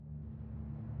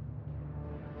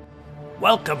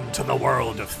Welcome to the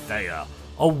world of Thea,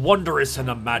 a wondrous and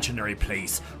imaginary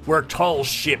place where tall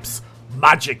ships,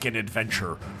 magic, and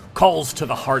adventure calls to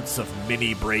the hearts of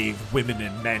many brave women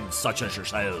and men such as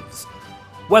yourselves.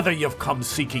 Whether you've come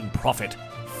seeking profit,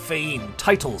 fame,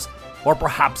 titles, or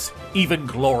perhaps even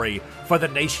glory for the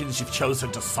nations you've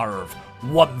chosen to serve,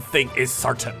 one thing is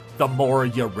certain: the more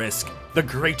you risk, the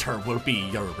greater will be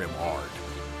your reward.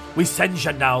 We send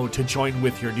you now to join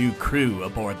with your new crew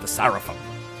aboard the Seraphim.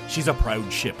 She's a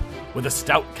proud ship with a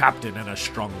stout captain and a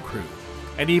strong crew.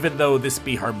 And even though this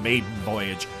be her maiden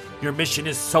voyage, your mission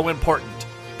is so important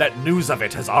that news of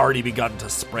it has already begun to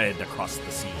spread across the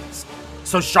seas.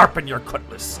 So sharpen your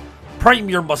cutlass, prime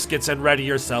your muskets, and ready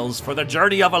yourselves for the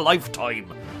journey of a lifetime.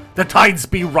 The tides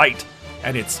be right,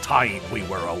 and it's time we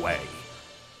were away.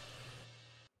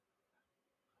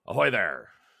 Ahoy there.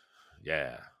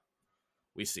 Yeah,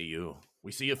 we see you.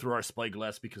 We see you through our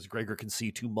spyglass because Gregor can see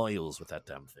 2 miles with that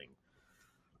damn thing.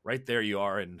 Right there you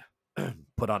are, and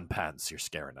put on pants, you're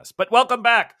scaring us. But welcome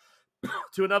back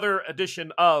to another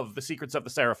edition of The Secrets of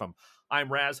the Seraphim.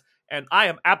 I'm Raz, and I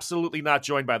am absolutely not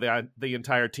joined by the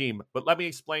entire team, but let me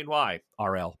explain why,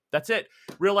 RL. That's it.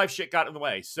 Real life shit got in the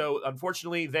way. So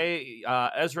unfortunately,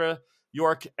 Ezra,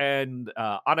 York, and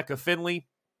Annika Finley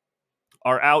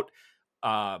are out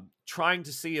trying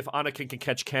to see if Anakin can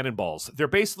catch cannonballs. They're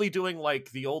basically doing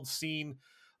like the old scene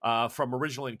from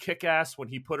original in Kick-Ass when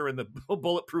he put her in the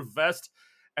bulletproof vest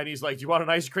and he's like, "Do you want an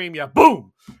ice cream?" Yeah,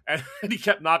 boom! And he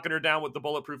kept knocking her down with the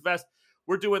bulletproof vest.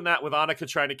 We're doing that with Annika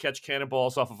trying to catch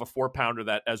cannonballs off of a 4-pounder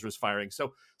that Ezra's firing.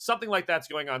 So something like that's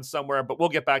going on somewhere, but we'll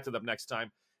get back to them next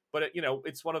time. But,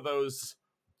 it's one of those,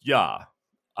 yeah,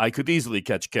 I could easily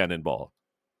catch cannonball.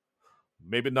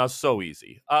 Maybe not so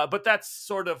easy. But that's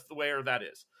sort of where that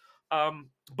is.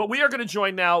 But we are going to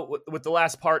join now with the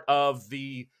last part of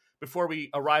before we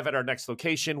arrive at our next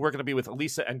location. We're going to be with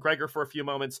Elisa and Gregor for a few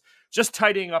moments, just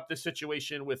tidying up the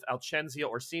situation with Alcenzia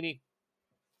Orsini.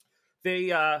 They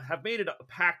have made a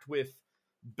pact with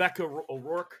Becca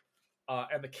O'Rourke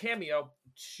and the Cameo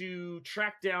to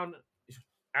track down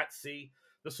at sea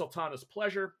the Sultana's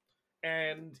Pleasure,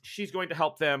 and she's going to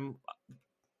help them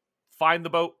find the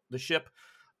boat, the ship,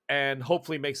 and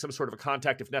hopefully make some sort of a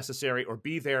contact if necessary, or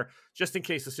be there just in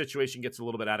case the situation gets a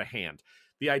little bit out of hand.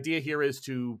 The idea here is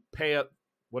to pay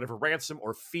whatever ransom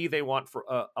or fee they want for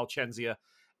Alcenzia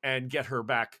and get her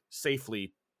back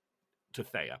safely to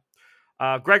Thea.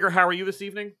 Gregor, how are you this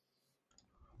evening?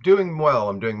 Doing well.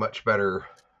 I'm doing much better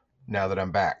now that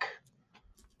I'm back.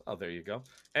 Oh, there you go.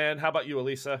 And how about you,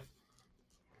 Elisa?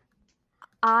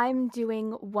 I'm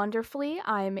doing wonderfully.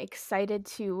 I'm excited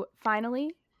to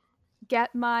finally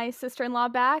get my sister-in-law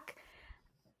back.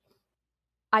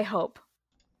 I hope.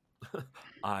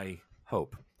 I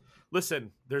hope.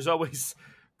 Listen, there's always...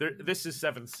 This is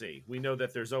 7th Sea. We know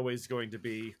that there's always going to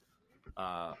be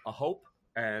a hope.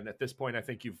 And at this point, I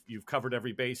think you've covered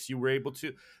every base you were able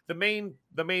to. The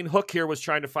main hook here was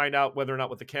trying to find out whether or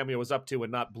not what the Cameo was up to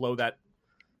and not blow that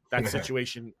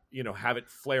situation, have it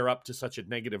flare up to such a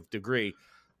negative degree.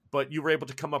 But you were able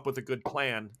to come up with a good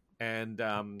plan. And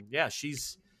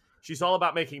she's all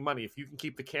about making money. If you can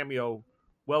keep the Cameo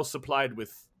well supplied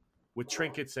with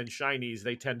trinkets and shinies,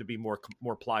 they tend to be more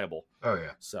pliable. Oh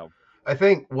yeah. So I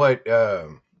think what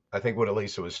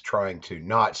Elisa was trying to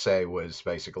not say was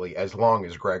basically, as long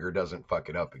as Gregor doesn't fuck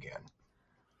it up again.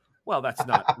 Well, that's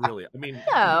not really. I mean,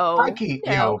 I'm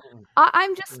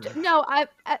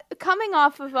coming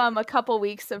off of a couple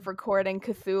weeks of recording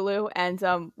Cthulhu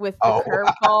and with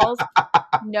the curveballs.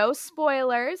 No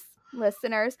spoilers,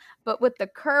 listeners, but with the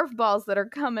curveballs that are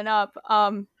coming up,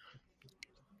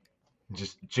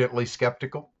 just gently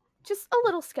skeptical. Just a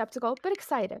little skeptical, but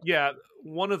excited. Yeah,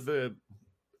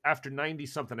 after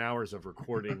 90-something hours of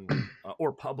recording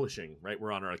or publishing, right?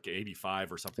 We're on like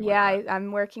 85 or something like that. Yeah,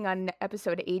 I'm working on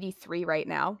episode 83 right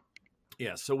now.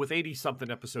 Yeah, so with 80-something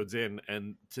episodes in,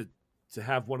 and to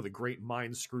have one of the great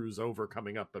mind screws over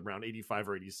coming up around 85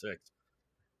 or 86,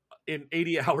 in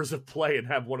 80 hours of play and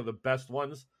have one of the best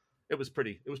ones, it was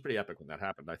pretty epic when that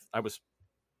happened. I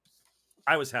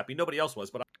was happy. Nobody else was,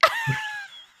 but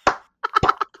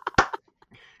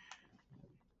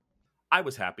I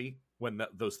was happy when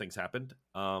those things happened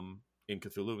in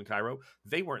Cthulhu and Cairo.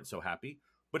 They weren't so happy,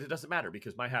 but it doesn't matter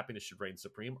because my happiness should reign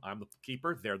supreme. I'm the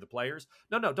keeper. They're the players.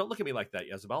 No, don't look at me like that,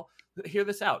 Jezebel. Hear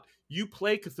this out. You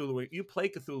play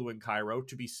Cthulhu in Cairo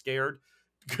to be scared,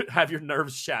 have your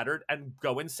nerves shattered, and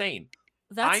go insane.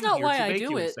 That's not why I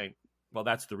do it. Insane. Well,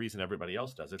 that's the reason everybody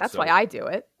else does it. That's why I do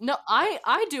it. No,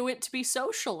 I do it to be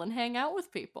social and hang out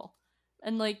with people.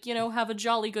 And, have a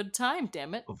jolly good time,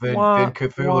 damn it. Then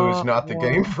Cthulhu is not the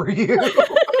game for you.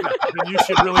 Then you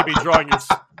should really be drawing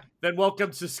Then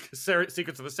welcome to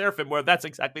Secrets of the Seraphim, where that's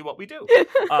exactly what we do.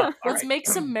 Let's make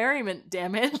some merriment,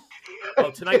 damn it. Oh,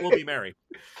 tonight will be merry.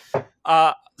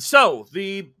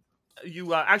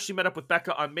 You actually met up with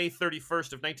Becca on May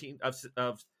 31st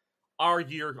of our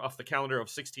year off the calendar of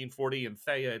 1640, and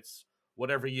Thea, it's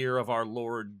whatever year of our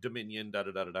Lord Dominion,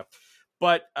 da-da-da-da-da.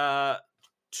 But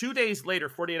 2 days later,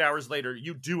 48 hours later,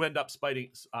 you do end up spotting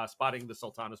the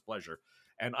Sultana's Pleasure.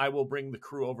 And I will bring the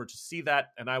crew over to see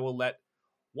that, and I will let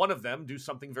one of them do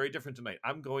something very different tonight.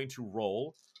 I'm going to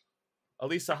roll.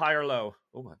 Elisa, high or low?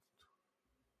 Oh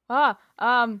my.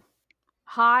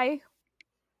 High.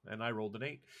 And I rolled an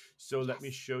 8. So let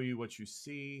me show you what you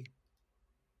see.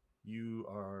 You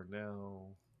are now...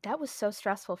 That was so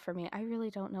stressful for me. I really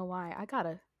don't know why. I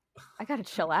gotta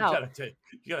chill out.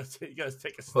 You gotta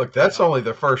take a step. Look, that's only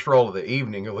the first roll of the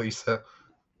evening, Elisa.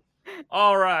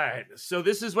 All right. So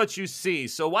this is what you see.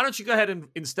 So why don't you go ahead and,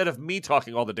 instead of me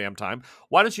talking all the damn time,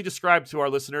 why don't you describe to our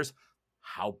listeners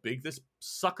how big this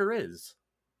sucker is?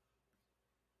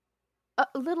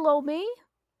 Little old me?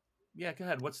 Yeah, go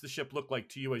ahead. What's the ship look like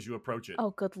to you as you approach it?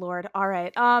 Oh, good Lord. All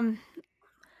right.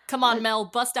 Come on, Mel,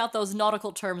 bust out those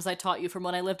nautical terms I taught you from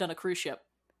when I lived on a cruise ship.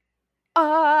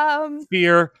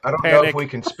 Fear, I don't panic, know if we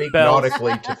can speak bells.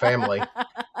 nautically to family.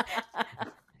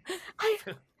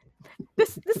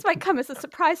 This might come as a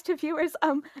surprise to viewers.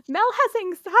 Mel has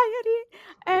anxiety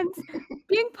and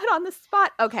being put on the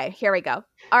spot. Okay, here we go.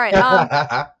 All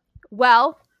right.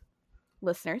 Well,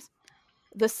 listeners,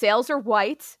 the sails are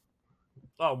white.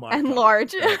 Oh my and God.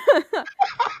 Large.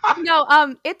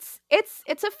 No, it's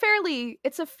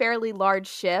a fairly large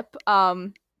ship.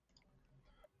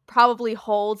 Probably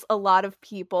holds a lot of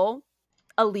people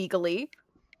illegally,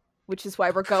 which is why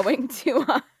we're going to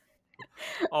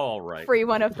all right. free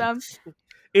one of them.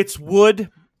 It's wood. It's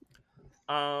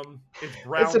brown.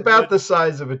 It's about wood. the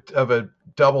size of a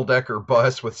double-decker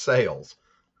bus with sails.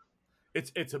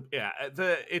 It's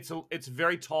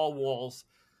very tall walls.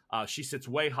 She sits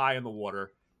way high in the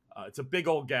water. It's a big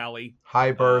old galley.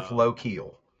 High berth, low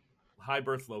keel. High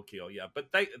berth, low keel. Yeah, but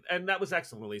that was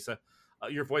excellent, Elisa.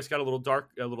 Your voice got a little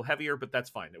dark, a little heavier, but that's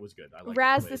fine. It was good. I like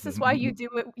Raz, this is why you do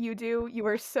what you do. You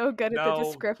are so good at the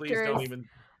descriptors. Please don't even.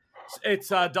 It's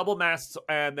double masts,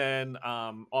 and then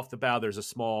off the bow there's a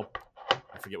small.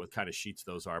 I forget what kind of sheets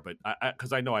those are, but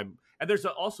because I know and there's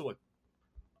also a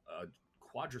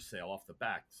quadrisail off the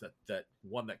back, that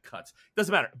one that cuts.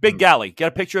 Doesn't matter. Big galley. Get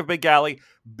a picture of big galley.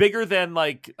 Bigger than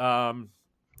like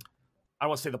I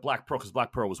want to say the Black Pearl, because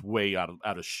Black Pearl was way out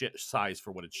of shit size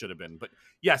for what it should have been. But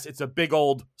yes, it's a big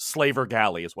old slaver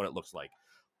galley is what it looks like.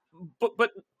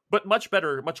 But much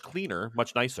better, much cleaner,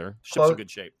 much nicer. Ship's in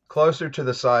good shape. Closer to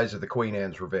the size of the Queen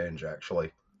Anne's Revenge,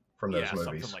 actually, from those movies.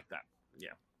 Something like that. Yeah.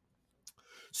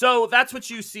 So that's what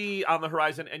you see on the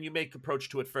horizon, and you make approach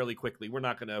to it fairly quickly. We're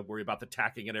not going to worry about the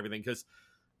tacking and everything, because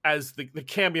as the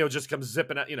cameo just comes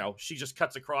zipping out, she just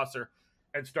cuts across her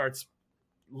and starts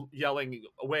yelling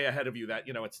way ahead of you that,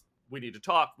 we need to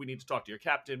talk to your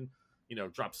captain,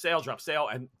 drop sail.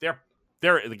 And they're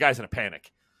the guy's in a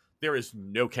panic. There is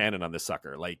no cannon on this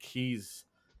sucker. Like, his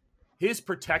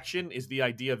protection is the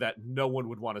idea that no one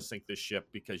would want to sink this ship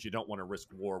because you don't want to risk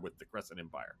war with the Crescent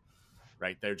Empire,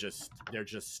 right? They're just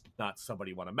not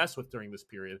somebody you want to mess with during this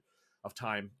period of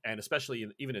time. And especially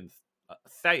even in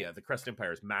Thea, the Crescent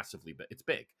Empire is massively big. It's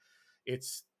big.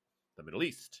 It's the Middle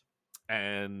East.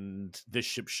 And this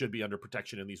ship should be under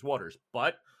protection in these waters.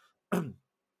 But the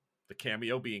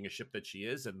cameo being a ship that she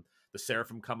is, and the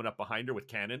Seraphim coming up behind her with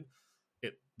cannon,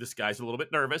 this guy's a little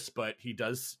bit nervous, but he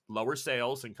does lower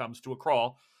sails and comes to a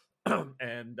crawl.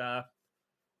 And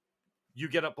you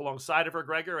get up alongside of her,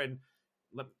 Gregor, and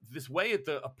this way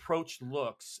the approach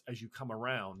looks as you come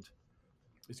around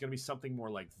is going to be something more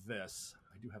like this.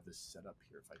 I do have this set up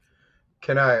here. If I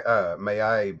can. May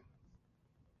I?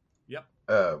 Yep.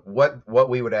 What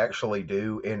we would actually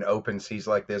do in open seas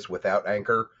like this without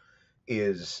anchor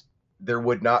is there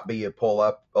would not be a pull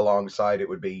up alongside. It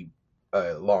would be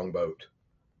a longboat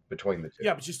between the two.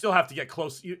 Yeah, but you still have to get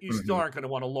close. You still aren't going to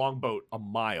want a longboat a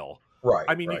mile. Right.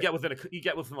 I mean, right. you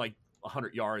get within like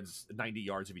 100 yards, 90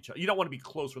 yards of each other. You don't want to be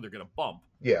close where they're going to bump.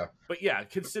 Yeah. But yeah,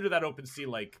 consider that open sea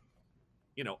like,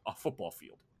 a football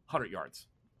field, 100 yards.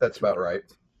 That's about right.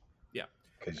 Yeah.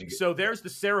 So there's the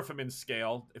Seraphim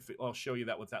scale. I'll show you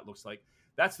what that looks like.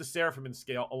 That's the Seraphim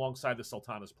scale alongside the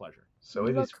Sultana's Pleasure. So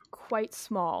you look quite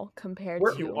small compared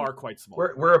to. You are quite small.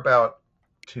 We're about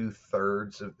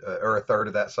 2/3 or a third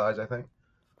of that size, I think.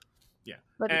 Yeah.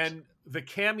 And the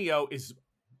cameo is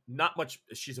not much.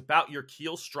 She's about your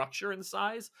keel structure and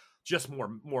size, just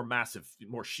more massive,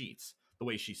 more sheets, the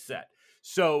way she's set.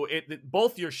 So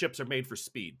both your ships are made for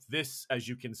speed. This, as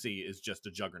you can see, is just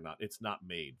a juggernaut. It's not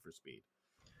made for speed.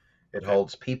 It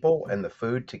holds people and the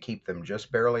food to keep them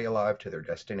just barely alive to their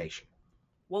destination.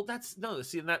 Well, that's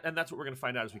what we're going to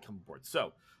find out as we come aboard.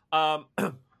 So,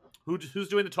 who's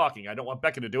doing the talking? I don't want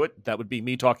Becca to do it. That would be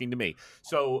me talking to me.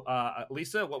 So,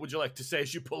 Lisa, what would you like to say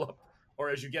as you pull up, or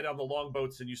as you get on the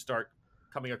longboats and you start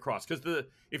coming across? Because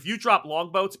if you drop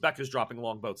longboats, Becca's dropping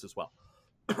longboats as well.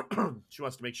 She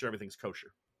wants to make sure everything's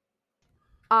kosher.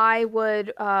 I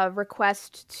would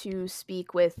request to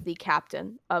speak with the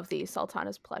captain of the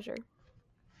Sultana's Pleasure.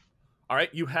 All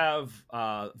right, you have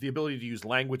the ability to use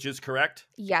languages, correct?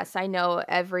 Yes, I know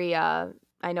every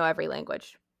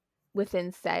language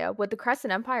within Saya. Would the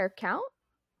Crescent Empire count?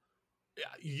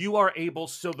 You are able.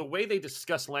 So the way they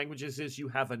discuss languages is you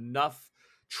have enough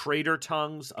trader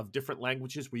tongues of different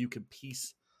languages where you can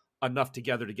piece enough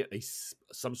together to get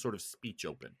some sort of speech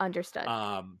open. Understood.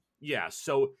 Yeah.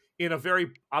 So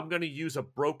I'm going to use a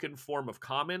broken form of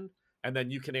common, and then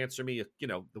you can answer me,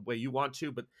 the way you want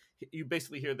to. But you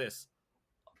basically hear this.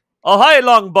 Ahoy,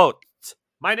 longboat!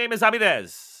 My name is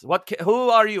Amidez. Who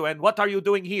are you, and what are you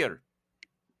doing here?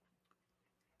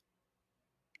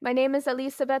 My name is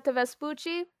Elisabetta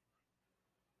Vespucci,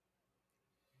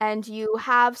 and you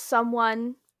have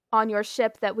someone on your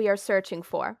ship that we are searching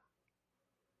for.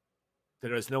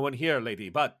 There is no one here, lady,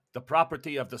 but the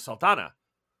property of the Sultana.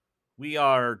 We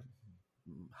are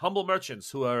humble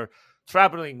merchants who are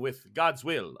traveling with God's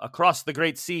will across the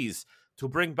great seas to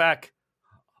bring back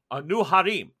a new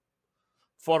harem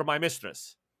for my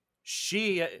mistress.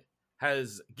 She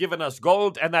has given us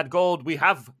gold, and that gold, we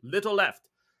have little left,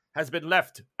 has been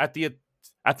left at the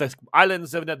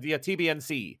islands of the Atibian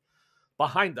Sea,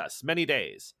 behind us many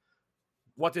days.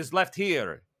 What is left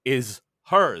here is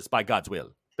hers by God's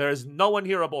will. There is no one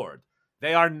here aboard.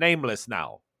 They are nameless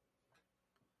now.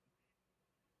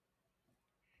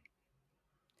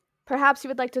 Perhaps you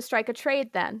would like to strike a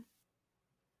trade then?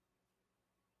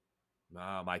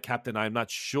 My captain, I'm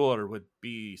not sure, would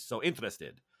be so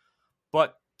interested.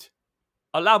 But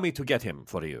allow me to get him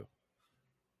for you.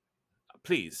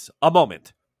 Please, a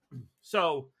moment.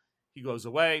 So he goes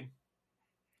away.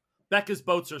 Becca's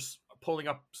boats are pulling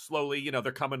up slowly.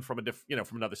 They're coming from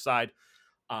from another side.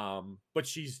 But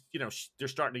she's, they're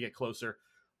starting to get closer.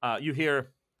 You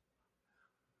hear,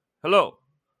 "Hello,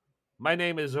 my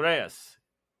name is Reyes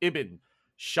Ibn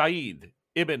Shaid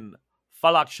Ibn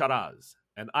Falak Sharaz,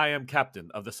 and I am captain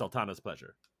of the Sultana's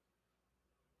Pleasure.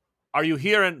 Are you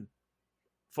here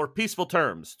for peaceful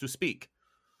terms to speak?"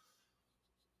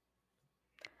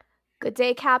 Good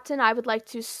day, Captain. I would like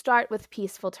to start with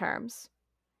peaceful terms.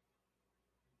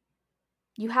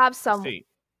 You have something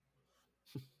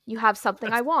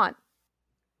I want.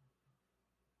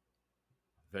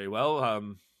 Very well.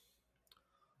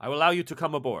 I will allow you to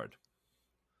come aboard.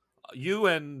 You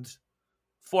and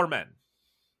 4 men.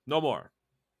 No more.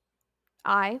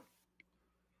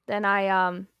 Then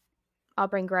I'll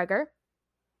bring Gregor.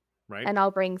 Right. And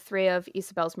I'll bring 3 of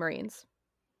Isabel's Marines.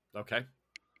 Okay.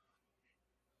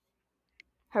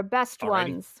 Her best Alrighty.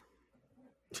 ones.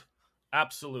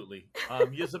 Absolutely.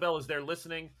 Isabel is there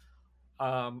listening.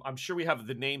 I'm sure we have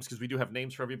the names because we do have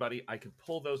names for everybody. I could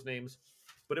pull those names,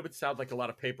 but it would sound like a lot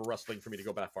of paper rustling for me to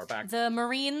go that far back. The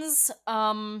Marines,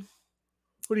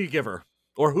 Who do you give her?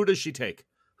 Or who does she take?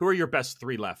 Who are your best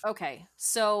 3 left? Okay,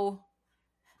 so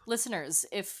listeners,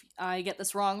 if I get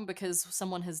this wrong because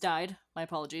someone has died, my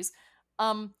apologies.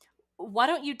 Why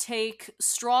don't you take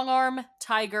Strongarm,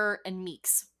 Tiger, and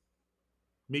Meeks?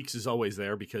 Meeks is always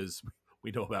there because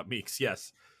we know about Meeks,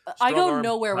 yes. I go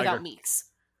nowhere without Meeks.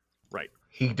 Right.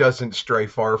 He doesn't stray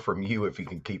far from you if he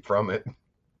can keep from it.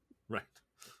 Right.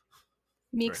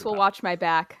 Meeks will watch my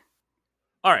back.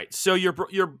 All right, so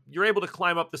you're able to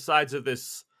climb up the sides of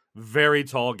this very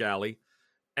tall galley,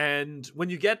 and when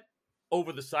you get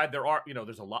over the side,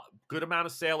 there's a good amount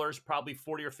of sailors, probably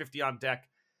 40 or 50 on deck,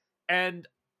 and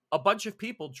a bunch of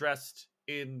people dressed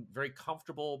in very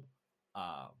comfortable,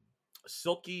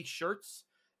 silky shirts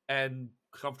and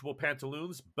comfortable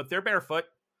pantaloons, but they're barefoot,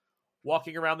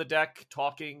 walking around the deck,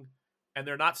 talking, and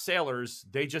they're not sailors.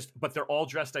 But they're all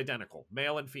dressed identical,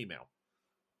 male and female.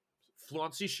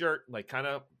 Fluency shirt, like kind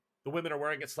of, the women are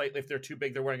wearing it slightly. If they're too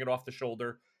big, they're wearing it off the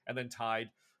shoulder and then tied.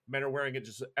 Men are wearing it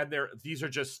these are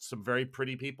just some very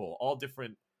pretty people, all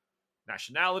different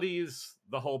nationalities,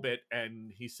 the whole bit.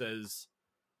 And he says,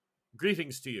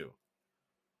 "Greetings to you.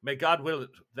 May God will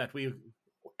that we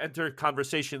enter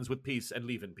conversations with peace and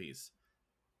leave in peace.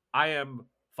 I am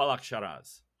Falak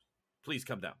Sharaz. Please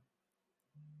come down."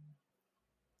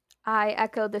 I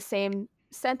echo the same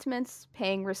sentiments,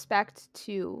 paying respect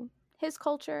to his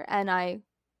culture, and I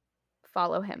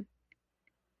follow him.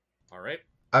 All right.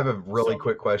 I have a really So-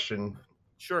 quick question,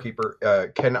 Sure.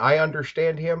 Keeper. Can I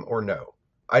understand him or no?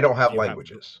 I don't have You have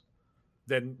languages.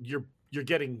 Then you're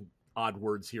getting odd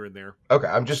words here and there. Okay,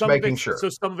 I'm just making sure. So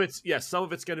some of it's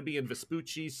going to be in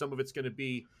Vespucci. Some of it's going to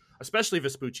be, especially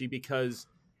Vespucci, because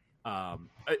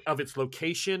of its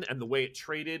location and the way it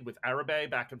traded with Arabe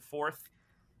back and forth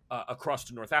across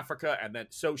to North Africa, and then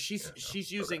so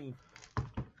she's using.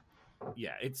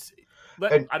 Yeah,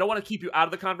 And- I don't want to keep you out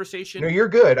of the conversation. No, you're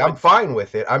good. I'm fine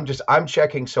with it. I'm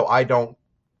checking so I don't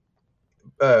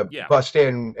Yeah. bust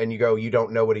in and you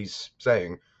don't know what he's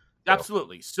saying. So.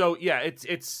 Absolutely. So yeah,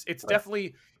 it's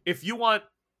definitely if you want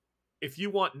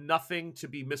nothing to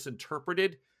be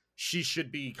misinterpreted, she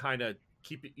should be kind of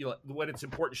keep it. When it's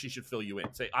important, she should fill you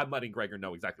in. Say, I'm letting Gregor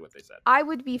know exactly what they said. I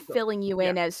would be filling you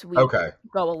in as we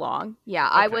go along. Yeah,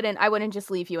 Okay. I wouldn't just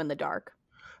leave you in the dark.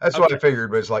 That's what I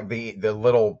figured was like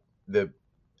the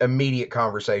immediate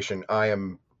conversation I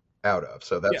am out of.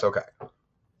 So that's okay.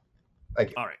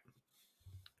 Thank you. All right.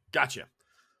 Gotcha.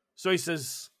 So he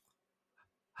says,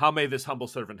 how may this humble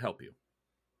servant help you?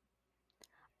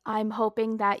 I'm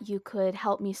hoping that you could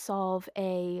help me solve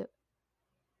a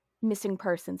missing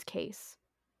persons case.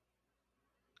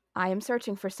 I am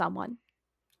searching for someone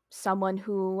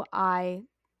who I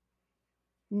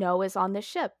know is on this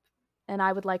ship, and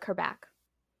I would like her back.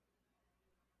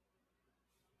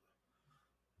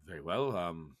 Very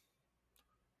well.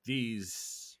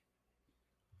 These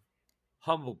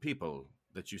humble people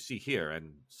that you see here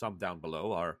and some down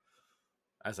below are,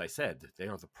 as I said, they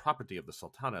are the property of the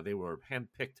Sultana. They were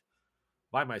handpicked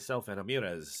by myself and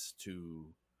Amirez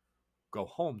to go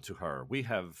home to her. We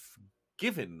have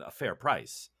given a fair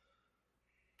price.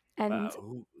 And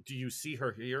do you see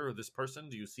her here, or this person?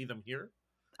 Do you see them here?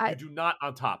 You do not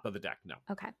on top of the deck, no.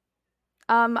 Okay.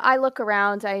 I look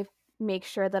around. I make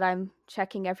sure that I'm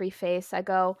checking every face. I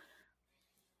go,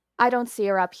 I don't see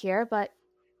her up here, but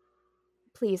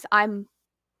please, I'm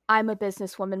a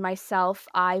businesswoman myself.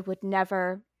 I would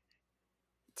never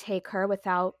take her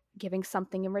without giving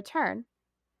something in return.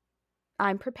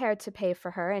 I'm prepared to pay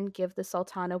for her and give the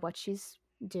Sultana what she's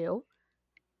due.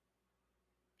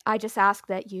 I just ask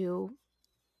that you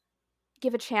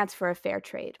give a chance for a fair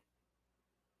trade.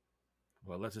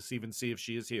 Well, let us even see if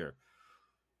she is here.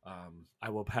 I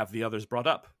will have the others brought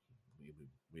up.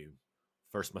 We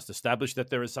first must establish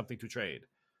that there is something to trade.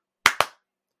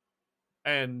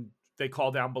 And they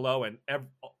call down below, and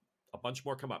a bunch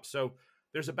more come up. So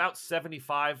there's about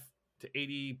 75 to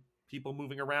 80 people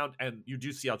moving around, and you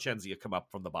do see Alcenzia come up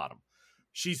from the bottom.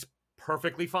 She's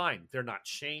perfectly fine. They're not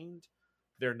chained.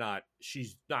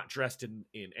 She's not dressed in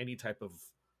any type of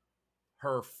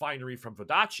her finery from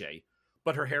Vodace,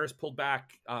 but her hair is pulled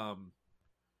back.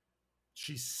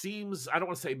 She seems, I don't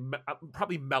want to say,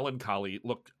 probably melancholy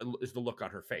is the look on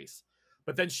her face.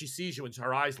 But then she sees you and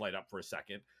her eyes light up for a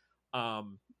second.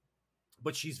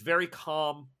 But she's very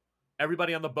calm.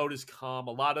 Everybody on the boat is calm.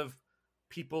 A lot of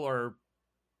people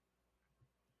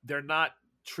they're not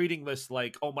treating this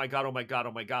like, oh my God, oh my God,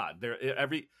 oh my God.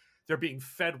 They're being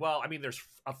fed well. I mean, there's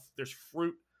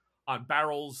fruit on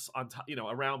barrels on top,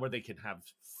 around where they can have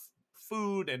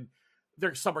food, and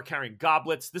some are carrying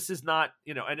goblets. This is not,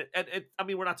 and I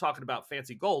mean, we're not talking about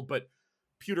fancy gold, but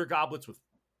pewter goblets with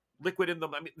liquid in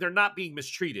them. I mean, they're not being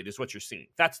mistreated is what you're seeing.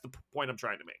 That's the point I'm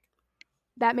trying to make.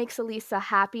 That makes Elisa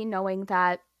happy knowing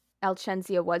that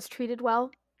Alcenzia was treated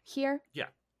well here. Yeah.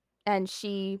 And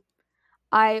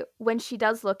when she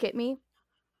does look at me,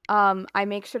 I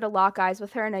make sure to lock eyes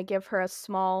with her, and I give her a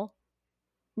small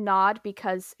nod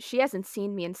because she hasn't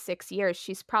seen me in 6 years.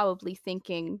 She's probably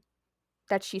thinking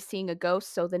that she's seeing a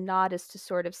ghost, so the nod is to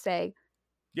sort of say,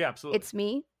 yeah, absolutely, it's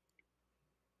me.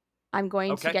 I'm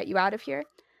going to get you out of here.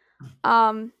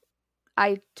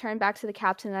 I turn back to the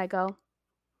captain and I go,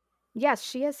 yes,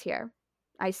 she is here.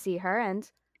 I see her, and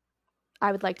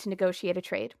I would like to negotiate a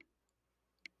trade.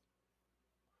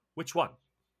 Which one?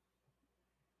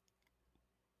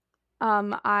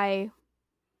 I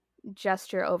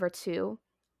gesture over to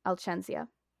Alcenzia.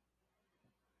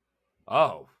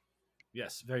 Oh,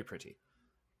 yes, very pretty.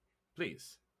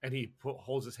 Please. And he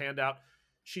holds his hand out.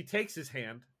 She takes his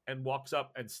hand and walks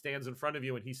up and stands in front of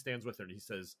you, and he stands with her, and he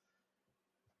says,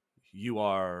 you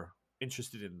are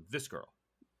interested in this girl?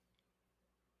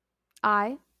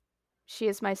 She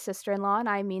is my sister-in-law, and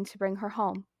I mean to bring her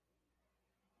home.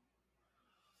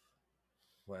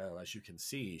 Well, as you can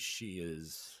see, she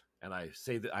is, and I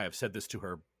have said this to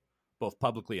her both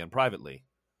publicly and privately,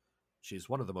 she's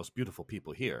one of the most beautiful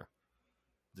people here.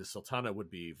 The Sultana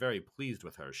would be very pleased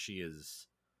with her. She is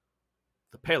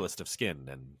the palest of skin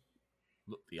and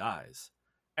the eyes.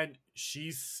 And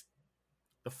she's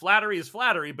The flattery is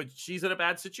flattery, but she's in a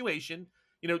bad situation.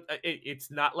 You know,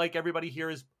 it's not like everybody here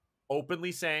is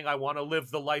openly saying, I want to live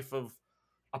the life of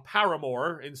a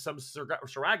paramour in some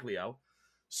seraglio.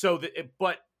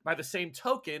 But by the same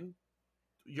token,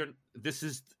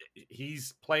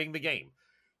 he's playing the game.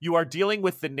 You are dealing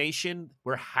with the nation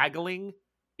where haggling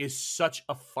is such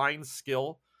a fine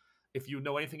skill. If you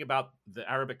know anything about the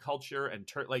Arabic culture and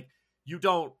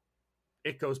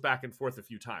it goes back and forth a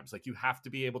few times. Like, you have to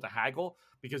be able to haggle,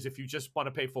 because if you just want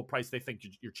to pay full price, they think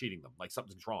you're cheating them, like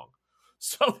something's wrong.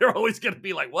 So they're always going to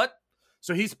be like, what?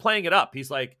 So he's playing it up. He's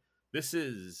like, this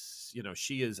is,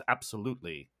 she is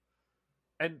absolutely.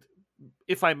 And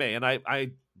if I may, and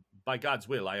I by God's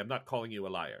will, I am not calling you a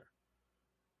liar.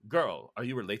 Girl, are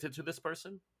you related to this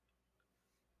person?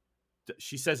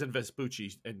 She says in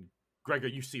Vespucci, and Gregor,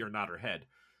 you see her nod her head,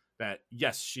 that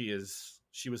yes, she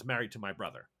was married to my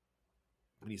brother.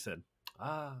 And he said,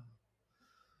 a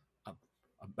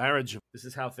marriage, this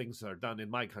is how things are done in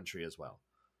my country as well.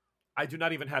 I do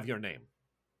not even have your name.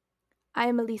 I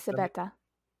am Elisabetta.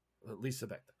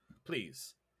 Elisabetta,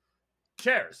 please.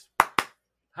 Chairs.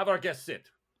 Have our guests sit.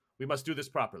 We must do this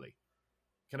properly.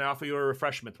 Can I offer you a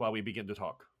refreshment while we begin to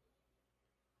talk?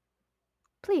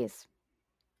 Please.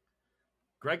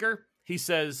 Gregor, he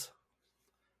says,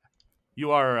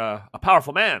 you are a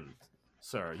powerful man,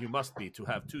 sir. You must be to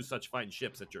have 2 such fine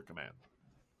ships at your command.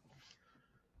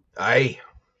 Aye.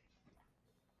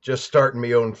 Just starting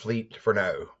my own fleet for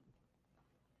now.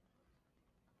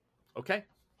 Okay.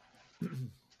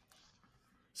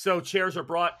 So chairs are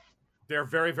brought. They're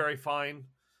very, very fine.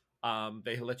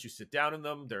 They let you sit down in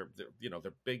them. They're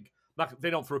big. They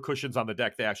don't throw cushions on the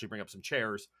deck. They actually bring up some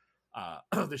chairs.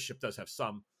 This ship does have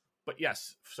some. But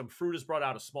yes, some fruit is brought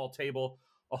out, a small table.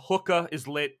 A hookah is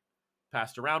lit,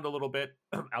 passed around a little bit.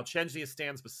 Alcenzia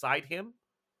stands beside him.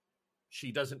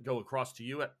 She doesn't go across to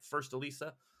you at first,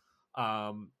 Elisa.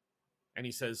 And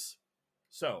he says,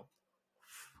 so,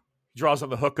 he draws on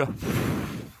the hookah.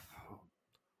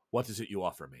 What is it you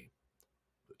offer me?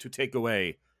 To take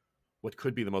away what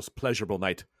could be the most pleasurable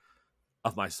night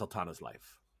of my Sultana's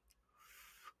life.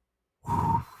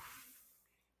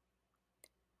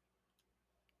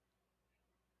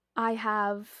 I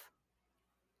have,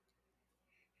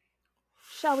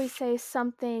 shall we say,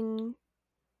 something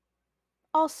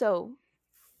also.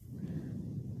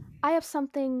 I have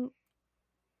something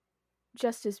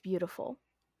just as beautiful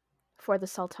for the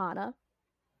Sultana.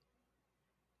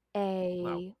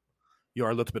 Wow. You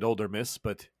are a little bit older, miss,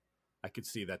 but I could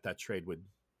see that trade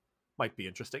might be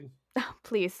interesting.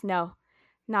 Please, no,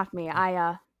 not me.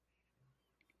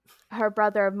 Her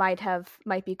brother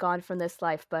might be gone from this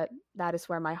life, but that is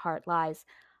where my heart lies.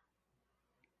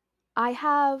 I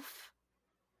have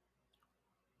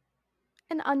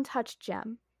an untouched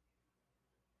gem.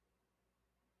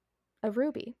 A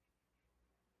ruby.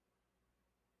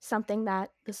 Something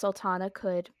that the Sultana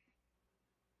could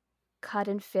cut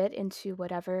and fit into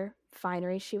whatever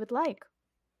finery she would like.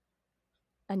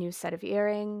 A new set of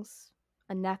earrings,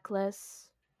 a necklace,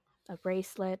 a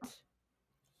bracelet.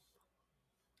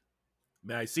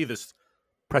 May I see this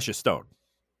precious stone?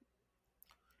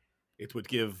 It would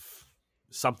give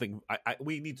something.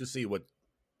 We need to see what.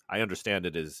 I understand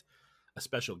it is a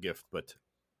special gift, but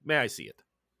may I see it?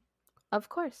 Of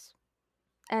course.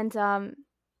 And I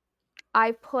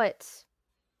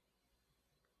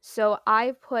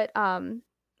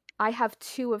have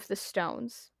 2 of the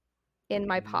stones in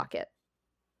my pocket.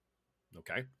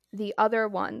 Okay. The other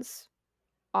ones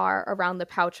are around the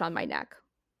pouch on my neck.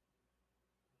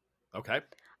 Okay.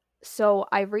 So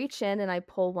I reach in and I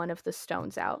pull one of the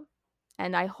stones out,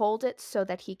 and I hold it so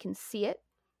that he can see it.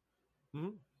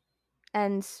 Mm-hmm.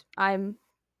 And I'm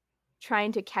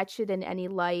trying to catch it in any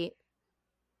light,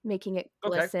 making it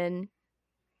glisten. Okay.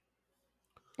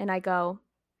 And I go,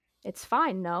 it's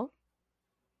fine, no?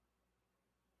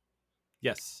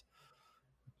 Yes.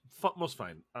 Most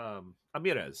fine.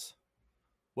 Amirez,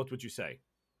 what would you say?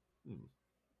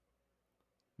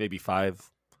 Maybe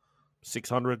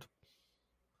 500-600?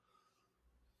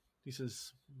 He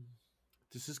says,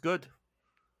 this is good.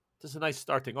 This is a nice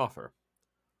starting offer.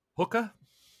 Hookah? And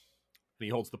he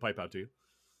holds the pipe out to you.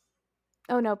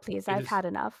 Oh, no, please. I've had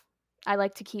enough. I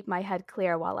like to keep my head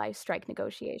clear while I strike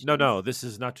negotiations. No. This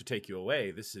is not to take you away.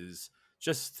 This is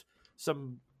just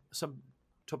some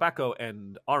tobacco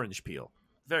and orange peel.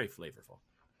 Very flavorful.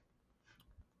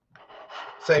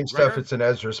 Same stuff. It's an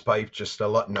Ezra's pipe, just a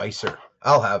lot nicer.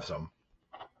 I'll have some.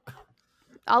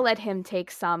 I'll let him take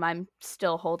some. I'm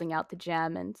still holding out the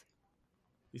gem, and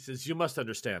he says, you must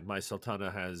understand, my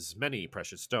Sultana has many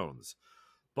precious stones.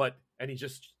 And he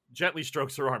just gently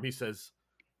strokes her arm. He says,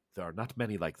 there are not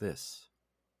many like this.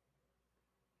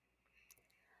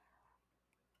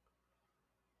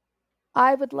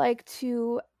 I would like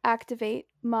to activate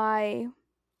my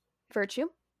virtue.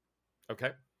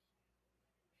 Okay.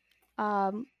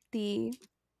 The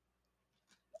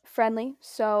friendly.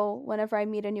 So whenever I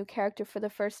meet a new character for the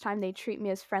first time, they treat me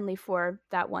as friendly for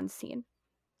that one scene.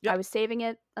 Yep. I was saving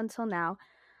it until now.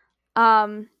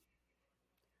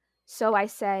 So I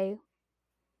say,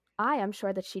 I am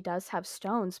sure that she does have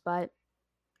stones, but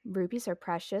rubies are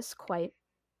precious, quite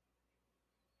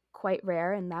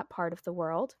rare in that part of the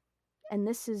world. And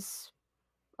this is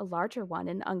a larger one,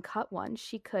 an uncut one.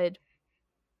 She could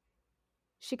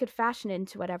fashion it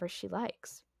into whatever she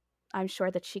likes. I'm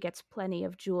sure that she gets plenty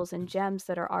of jewels and gems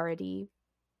that are already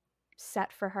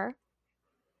set for her.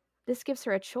 This gives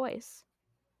her a choice.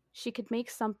 She could make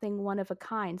something one of a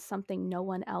kind, something no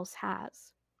one else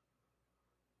has.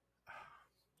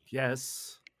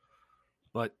 Yes,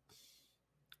 but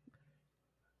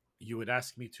you would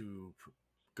ask me to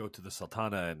go to the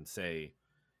Sultana and say,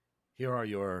 here are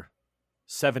your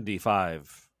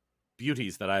 75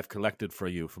 beauties that I've collected for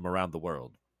you from around the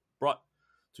world, brought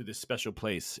to this special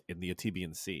place in the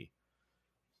Atibian Sea.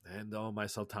 And oh, my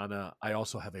Sultana, I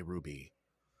also have a ruby.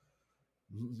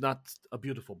 Not a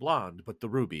beautiful blonde, but the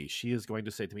ruby. She is going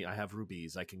to say to me, I have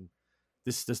rubies.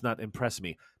 This does not impress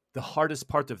me. The hardest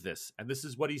part of this, and this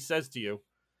is what he says to you,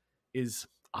 is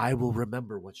I will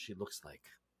remember what she looks like.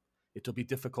 It'll be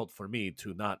difficult for me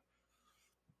to not.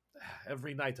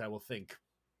 Every night I will think,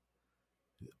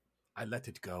 I let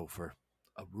it go for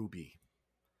a ruby.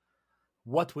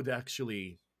 What would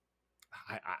actually.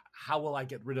 How will I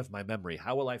get rid of my memory?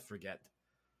 How will I forget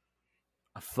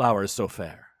a flower so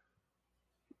fair?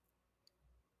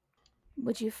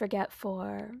 Would you forget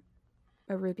for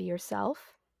a ruby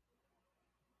yourself?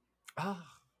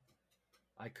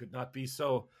 I could not be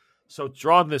so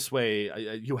drawn this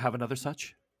way. You have another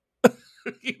such?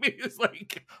 It's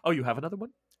like, oh, you have another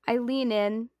one? I lean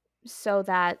in so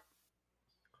that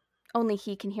only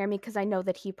he can hear me, because I know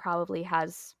that he probably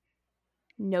has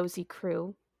nosy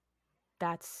crew.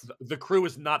 That's the crew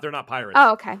is not. They're not pirates.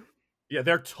 Oh, okay. Yeah,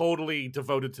 they're totally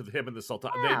devoted to him and the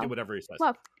Sultan. Oh. They do whatever he says.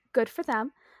 Well, good for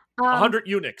them. 100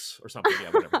 eunuchs or something.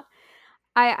 Yeah, whatever.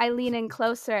 I lean in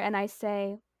closer and I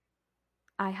say,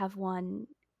 I have one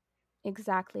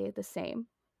exactly the same.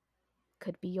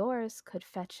 Could be yours, could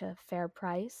fetch a fair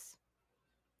price.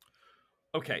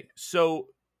 Okay, so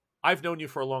I've known you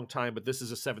for a long time, but this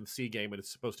is a 7th Sea game, and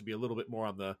it's supposed to be a little bit more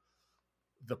on the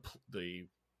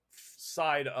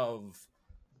side of,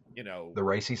 The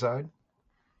racy side?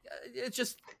 It's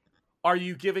just, are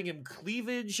you giving him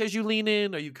cleavage as you lean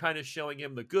in? Are you kind of showing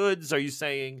him the goods? Are you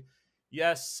saying,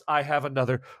 yes, I have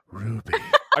another ruby?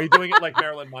 Are you doing it like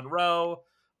Marilyn Monroe?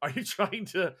 Are you trying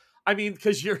to,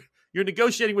 because you're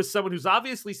negotiating with someone who's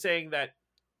obviously saying that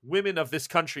women of this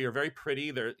country are very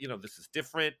pretty. They're, this is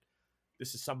different.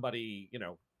 This is somebody,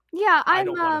 Yeah,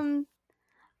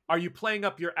 Are you playing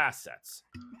up your assets?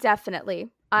 Definitely.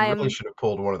 You really should have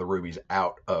pulled one of the rubies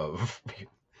out of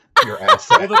your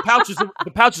asset. Well,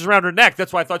 the pouch is around her neck.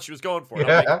 That's why I thought she was going for it.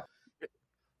 Yeah. Like,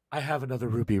 I have another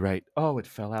ruby, right? Oh, it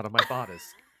fell out of my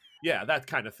bodice. Yeah, that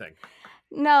kind of thing.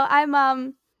 No,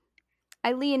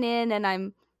 I lean in and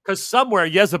I'm... Because somewhere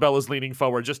Jezebel is leaning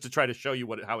forward just to try to show you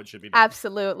how it should be done.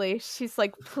 Absolutely. She's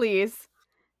like, please.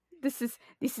 This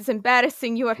is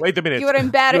embarrassing. Wait a minute. You are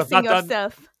embarrassing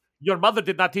yourself. Your mother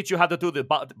did not teach you how to do the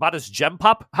bodice gem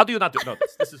pop? How do you not do No,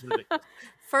 this is ridiculous.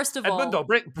 First of Edmundo, all...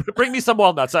 bring me some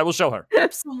walnuts. I will show her.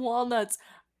 Some walnuts.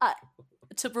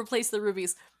 To replace the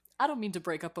rubies. I don't mean to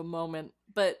break up a moment,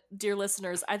 but dear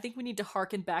listeners, I think we need to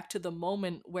harken back to the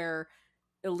moment where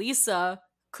Elisa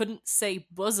couldn't say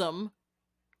bosom.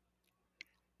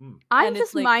 I'm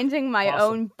just minding my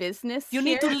own business. You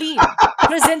need to lean.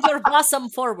 Present your bosom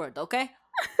forward, okay?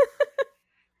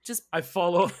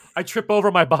 I trip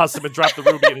over my bosom and drop the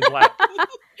ruby in his lap.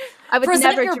 I would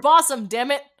Present your bosom,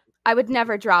 damn it. I would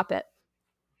never drop it.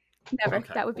 Never.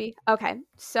 Okay. That would be okay.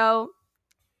 So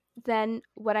then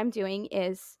what I'm doing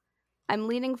is I'm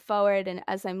leaning forward, and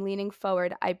as I'm leaning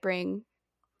forward, I bring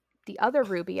the other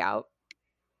ruby out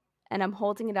and I'm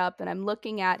holding it up and I'm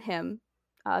looking at him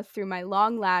through my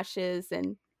long lashes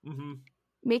and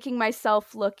making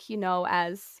myself look,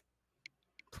 as,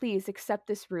 please accept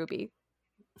this ruby.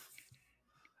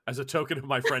 As a token of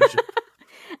my friendship.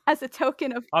 As a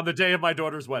token of... On the day of my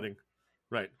daughter's wedding.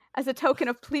 Right. As a token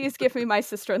of, please give me my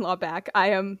sister-in-law back.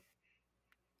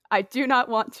 I do not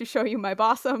want to show you my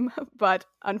bosom, but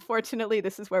unfortunately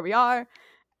this is where we are.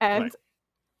 And right.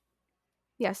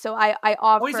 Yeah, so I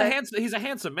offer... Oh, he's a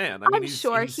handsome man. I'm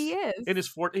sure he is. He's in his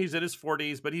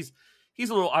 40s, but he's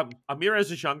a little...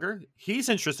 Amirez is younger. He's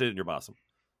interested in your bosom.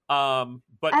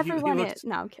 But everyone is...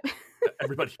 No, I'm kidding.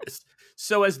 Everybody is.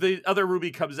 So as the other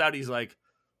ruby comes out, he's like,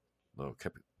 "Oh,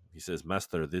 he says,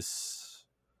 Master, this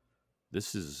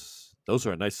is those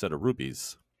are a nice set of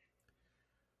rubies."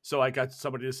 So I got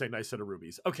somebody to say nice set of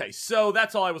rubies. Okay, so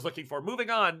that's all I was looking for. Moving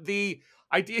on. The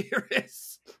idea here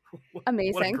is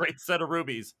Amazing. What a great set of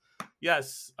rubies.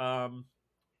 Yes.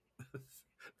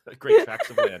 Great facts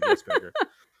of land. Yes, Gregor.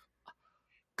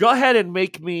 Go ahead and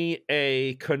make me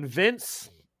a convince,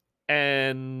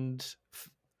 and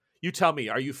you tell me,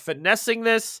 are you finessing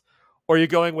this, or are you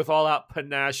going with all out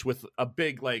panache with a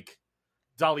big, like,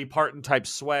 Dolly Parton type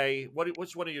sway?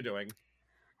 Which one are you doing?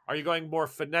 Are you going more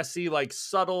finessey, like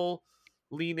subtle,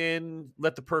 lean in,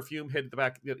 let the perfume hit the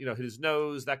back, hit his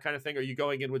nose, that kind of thing? Or are you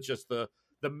going in with just the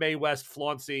Mae West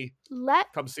flauncy,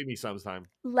 come see me sometime?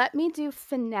 Let me do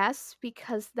finesse,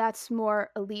 because that's more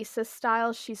Elisa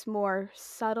style. She's more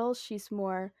subtle. She's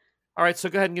more... All right, so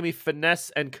go ahead and give me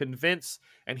finesse and convince,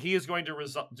 and he is going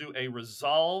to do a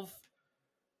resolve,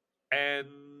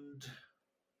 and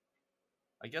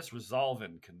I guess resolve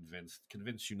and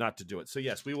convince you not to do it. So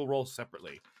yes, we will roll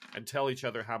separately and tell each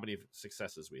other how many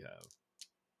successes we have.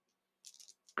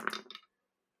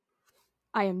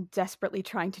 I am desperately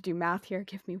trying to do math here.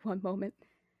 Give me one moment.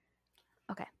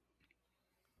 Okay.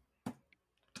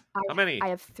 How many? I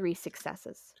have 3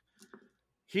 successes.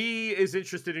 He is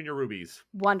interested in your rubies.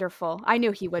 Wonderful. I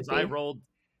knew he would be. I rolled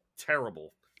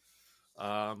terrible.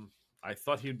 I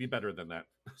thought he would be better than that.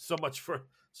 So much for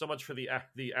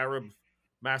the Arab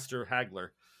master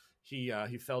haggler. He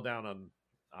fell down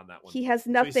on that one. He has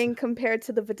nothing compared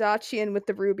to the Vadachian with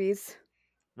the rubies.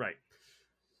 Right.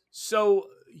 So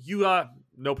you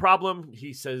no problem.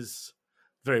 He says,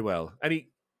 very well. And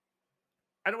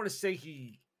I don't want to say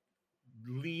he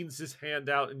leans his hand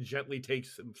out and gently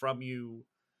takes them from you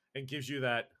and gives you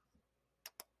that,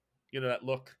 that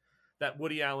look, that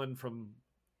Woody Allen from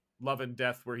Love and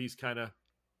Death, where he's kind of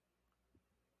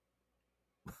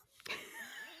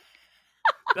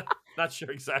not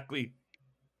sure exactly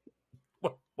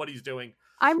what he's doing.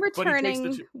 I'm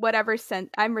returning whatever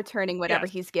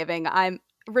he's giving. I'm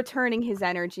returning his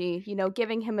energy,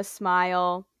 giving him a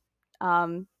smile,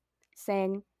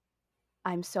 saying,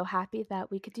 I'm so happy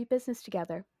that we could do business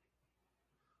together.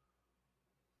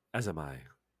 As am I.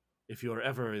 If you are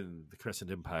ever in the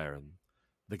Crescent Empire and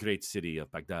the great city of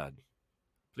Baghdad,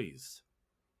 please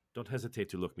don't hesitate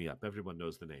to look me up. Everyone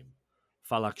knows the name.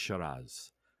 Falak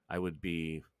Shiraz. I would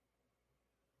be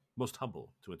most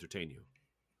humble to entertain you.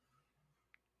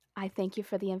 I thank you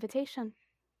for the invitation.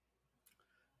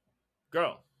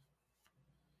 Girl,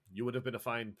 you would have been a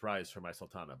fine prize for my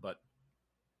sultana, but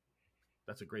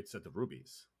that's a great set of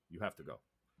rubies. You have to go.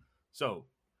 So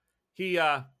he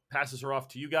passes her off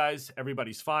to you guys.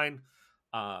 Everybody's fine.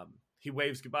 He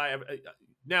waves goodbye.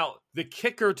 Now, the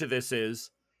kicker to this is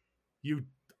you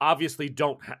obviously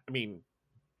don't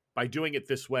by doing it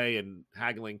this way and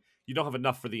haggling, you don't have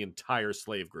enough for the entire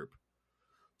slave group.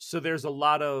 So there's a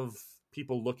lot of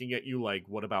people looking at you like,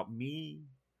 what about me?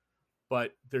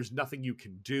 But there's nothing you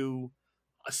can do.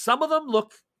 Some of them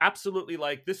look absolutely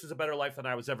like, this is a better life than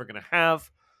I was ever going to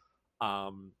have.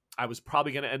 I was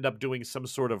probably going to end up doing some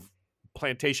sort of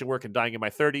plantation work and dying in my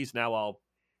 30s. Now I'll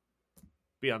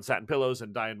be on satin pillows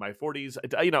and die in my 40s.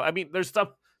 There's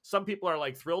some people are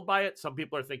like thrilled by it. Some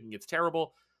people are thinking it's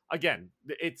terrible. Again,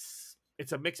 it's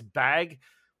a mixed bag,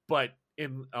 but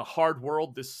in a hard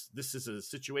world, this is a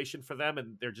situation for them,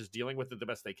 and they're just dealing with it the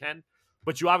best they can.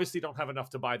 But you obviously don't have enough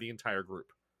to buy the entire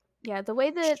group. Yeah, the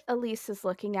way that Elise is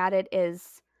looking at it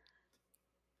is,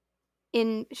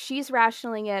 she's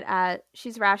rationalizing it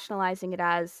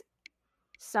as,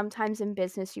 sometimes in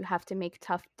business you have to make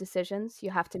tough decisions, you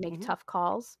have to make tough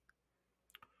calls,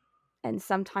 and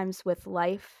sometimes with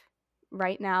life,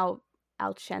 right now,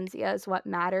 Alcenzia is what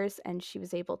matters, and she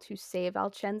was able to save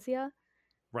Alcenzia.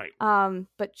 Right.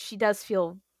 But she does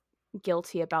feel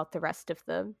guilty about the rest of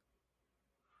the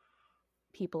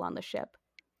people on the ship.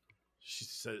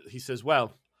 He says,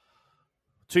 well,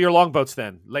 to your longboats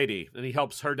then, lady. And he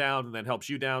helps her down and then helps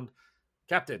you down.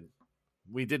 Captain,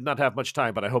 we did not have much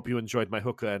time, but I hope you enjoyed my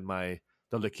hookah and the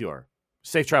liqueur.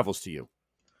 Safe travels to you.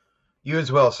 You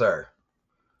as well, sir.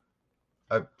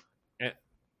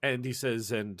 And he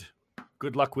says, and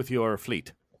good luck with your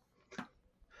fleet.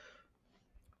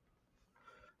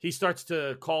 He starts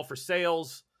to call for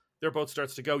sails. Their boat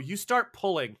starts to go. You start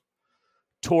pulling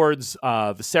towards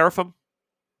the Seraphim.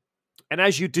 And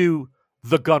as you do,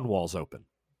 the gun walls open.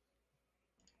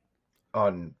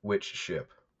 On which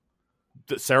ship?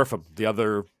 The Seraphim.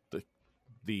 The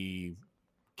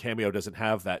Cameo doesn't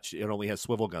have that. It only has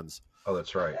swivel guns. Oh,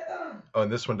 that's right. Oh,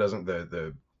 and this one doesn't.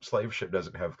 The slave ship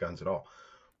doesn't have guns at all.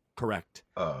 Correct.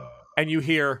 And you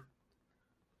hear,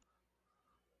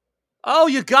 Oh,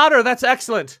 you got her. That's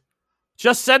excellent.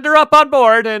 Just send her up on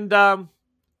board and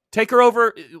take her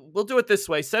over. We'll do it this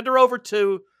way. Send her over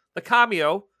to the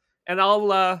cameo, and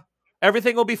I'll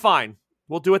everything will be fine.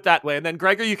 We'll do it that way. And then,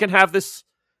 Gregor, you can have this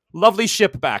lovely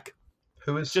ship back.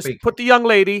 Who is Just speaking? put the young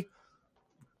lady,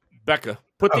 Becca,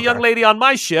 put the young lady on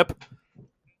my ship,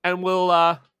 and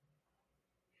we'll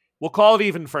call it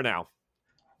even for now.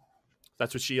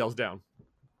 That's what she yells down.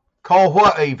 Call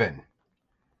what even?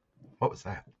 What was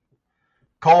that?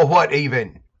 Call what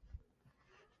even?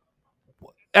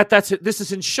 This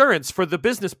is insurance for the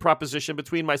business proposition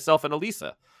between myself and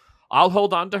Elisa. I'll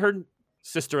hold on to her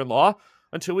sister-in-law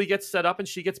until we get set up and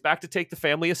she gets back to take the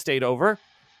family estate over.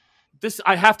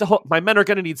 My men are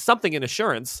going to need something in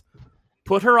assurance.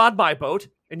 Put her on my boat,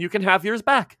 and you can have yours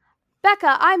back.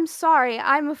 Becca, I'm sorry.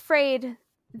 I'm afraid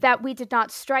that we did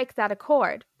not strike that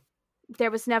accord. There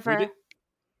was never...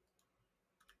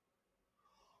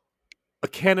 A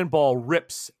cannonball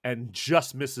rips and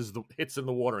just hits in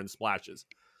the water and splashes.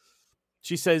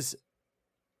 She says,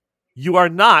 "You are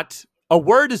not... A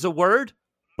word is a word,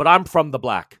 but I'm from the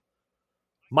Black.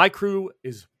 My crew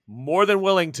is more than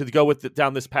willing to go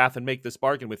down this path and make this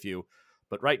bargain with you,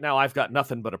 but right now I've got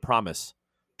nothing but a promise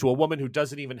to a woman who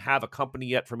doesn't even have a company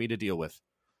yet for me to deal with.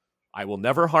 I will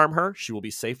never harm her. She will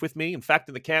be safe with me. In fact,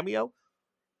 in the cameo,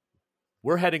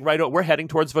 we're heading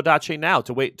towards Vodace now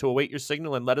to await your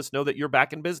signal and let us know that you're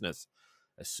back in business.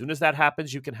 As soon as that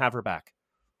happens, you can have her back.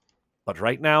 But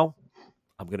right now,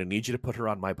 I'm going to need you to put her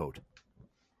on my boat."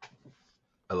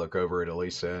 I look over at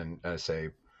Elisa and I say,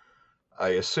 I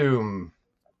assume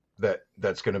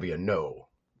that's going to be a no.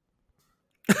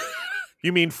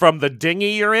 You mean from the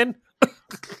dinghy you're in?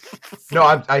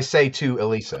 No, I say to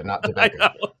Elisa, not to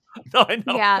Becca. I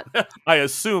know. Yeah. I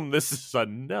assume this is a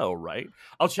no, right?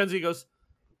 Alchenzi goes,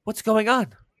 "What's going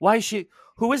on? Why is she...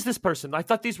 Who is this person? I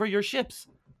thought these were your ships."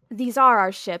 These are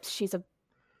our ships. She's a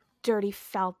dirty,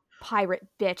 foul pirate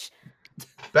bitch.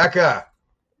 Becca!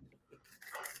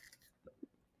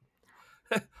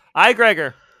 Hi,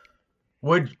 Gregor.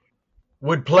 Would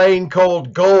plain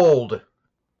cold gold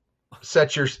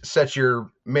set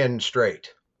your men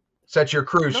straight? Set your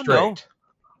crew straight?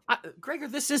 No. Gregor,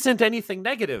 this isn't anything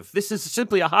negative. This is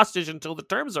simply a hostage until the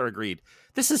terms are agreed.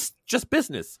 This is just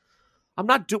business.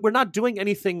 We're not doing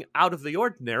anything out of the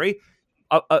ordinary.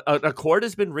 An accord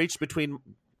has been reached between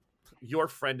your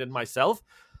friend and myself.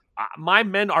 My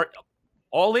men are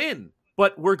all in,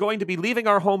 but we're going to be leaving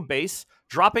our home base,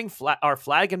 dropping our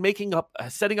flag, and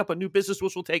setting up a new business,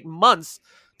 which will take months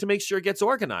to make sure it gets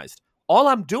organized. All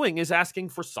I'm doing is asking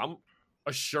for some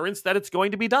assurance that it's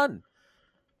going to be done.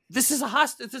 This is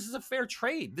a fair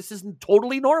trade. This isn't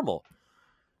totally normal.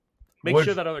 Make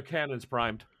sure that other cannon's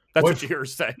primed. That's what you hear her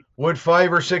say. Would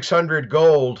 500 or 600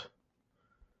 gold?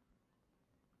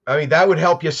 I mean, that would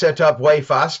help you set up way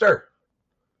faster.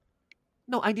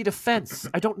 No, I need a fence.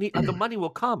 I don't need... the money will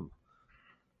come.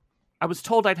 I was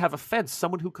told I'd have a fence,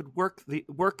 someone who could work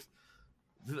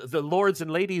the lords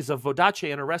and ladies of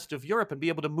Vodace and the rest of Europe and be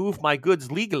able to move my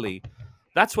goods legally.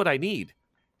 That's what I need.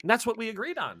 And that's what we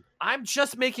agreed on. I'm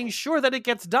just making sure that it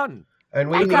gets done. And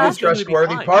we need a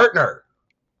trustworthy partner.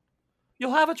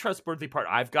 You'll have a trustworthy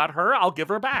partner. I've got her. I'll give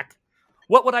her back.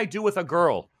 What would I do with a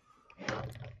girl? Becca,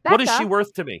 what is she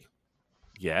worth to me?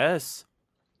 Yes.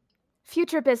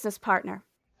 Future business partner.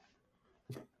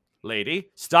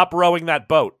 Lady, stop rowing that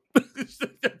boat.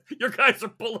 Your guys are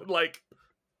pulling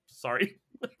sorry.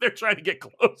 They're trying to get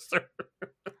closer.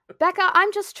 Becca,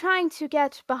 I'm just trying to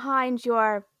get behind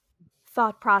your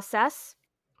thought process.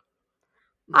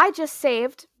 I just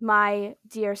saved my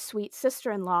dear sweet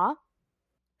sister-in-law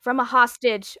from a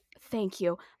hostage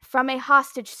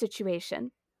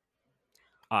situation.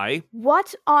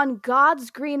 What on God's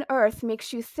green earth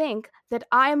makes you think that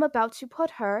I am about to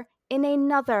put her in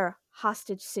another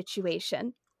hostage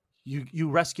situation? You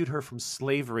rescued her from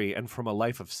slavery and from a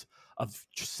life of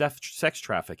sex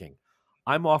trafficking.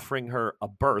 I'm offering her a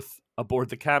berth aboard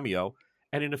the Cameo,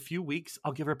 and in a few weeks,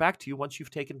 I'll give her back to you once you've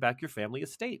taken back your family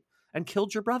estate and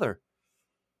killed your brother.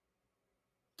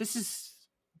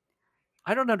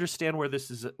 I don't understand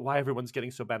why everyone's getting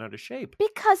so bent out of shape.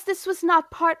 Because this was not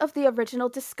part of the original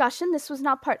discussion. This was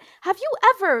not part. Have you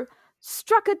ever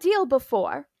struck a deal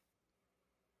before?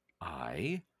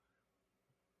 And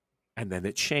then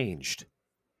it changed.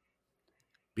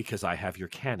 Because I have your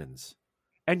cannons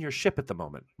and your ship at the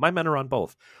moment. My men are on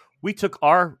both. We took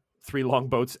our 3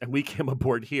 longboats and we came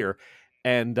aboard here.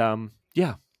 And, I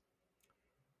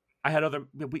had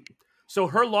so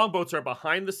her longboats are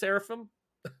behind the Seraphim.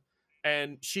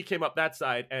 And she came up that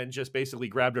side and just basically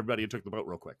grabbed everybody and took the boat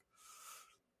real quick.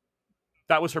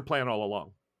 That was her plan all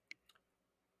along.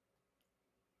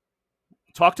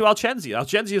 talk to Alcenzia.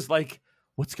 Alcenzia is like,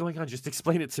 what's going on? Just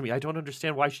explain it to me. I don't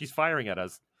understand why she's firing at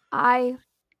us. I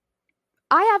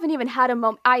haven't even had a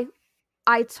moment.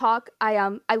 I talk.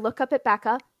 I look up at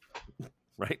Becca.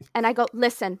 Right. And I go,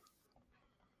 listen.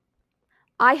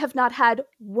 I have not had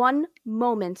one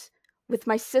moment with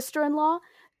my sister-in-law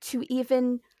to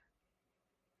even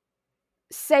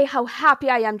say how happy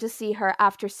I am to see her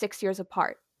after 6 years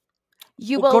apart.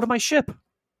 You Well, will go to my ship.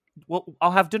 Well,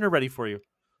 I'll have dinner ready for you.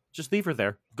 Just leave her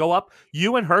there. Go up.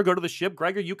 You and her go to the ship.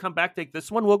 Gregor, you come back, take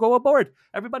this one. We'll go aboard.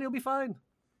 Everybody will be fine.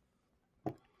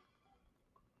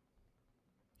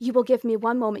 You will give me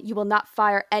one moment. You will not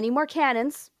fire any more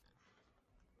cannons.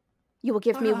 You will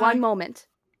give me one moment.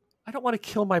 I don't want to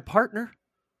kill my partner.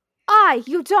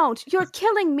 You don't. You're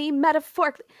killing me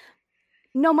metaphorically.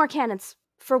 No more cannons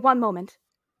for one moment.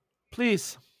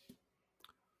 Please.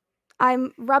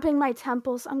 I'm rubbing my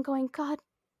temples. I'm going, God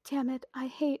damn it. I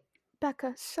hate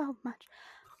Becca so much.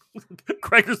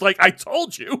 Gregor's like, I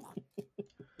told you.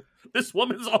 This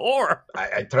woman's a whore.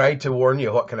 I tried to warn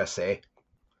you. What can I say?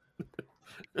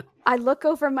 I look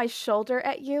over my shoulder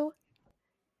at you,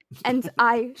 and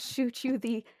I shoot you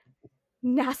the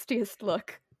nastiest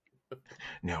look.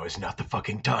 Now is not the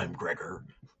fucking time, Gregor.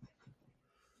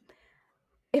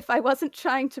 If I wasn't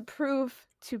trying to prove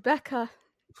to Becca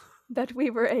that we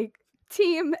were a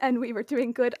team and we were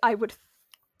doing good, I would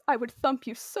thump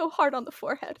you so hard on the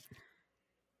forehead.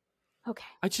 Okay.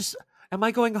 Am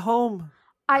I going home?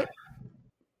 I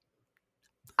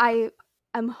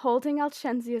am holding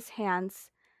Alcenzia's hands,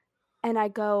 and I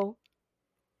go,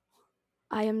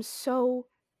 I am so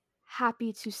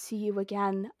happy to see you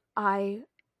again. Are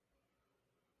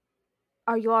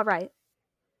you all right?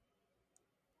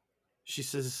 She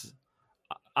says,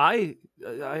 I'm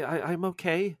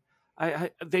okay.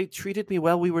 They treated me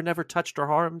well. We were never touched or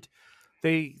harmed.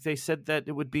 They said that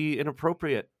it would be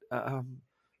inappropriate.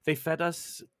 They fed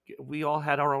us. We all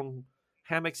had our own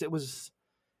hammocks. It was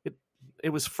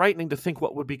frightening to think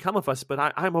what would become of us, but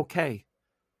I'm okay.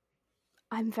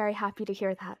 I'm very happy to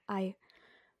hear that.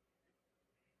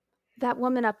 That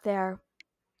woman up there,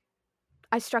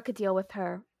 I struck a deal with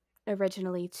her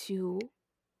originally to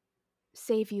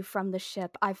save you from the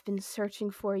ship. I've been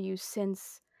searching for you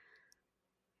since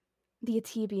the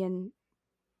Atebian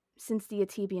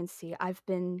Sea.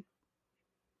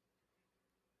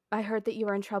 I heard that you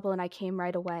were in trouble and I came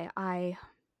right away.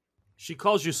 She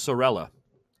calls you Sorella.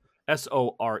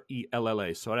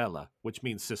 Sorella, Sorella, which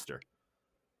means sister.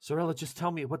 Sorella, just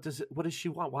tell me, what does she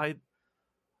want? Why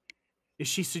is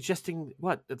she suggesting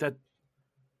what? That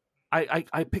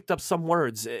I picked up some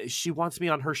words. She wants me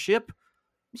on her ship?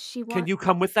 Can you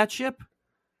come with that ship?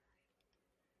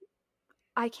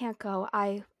 I can't go.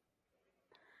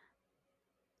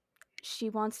 She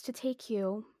wants to take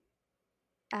you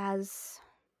as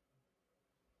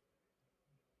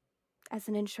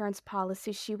an insurance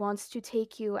policy. She wants to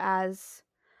take you as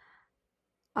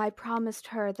I promised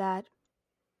her that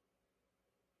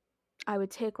I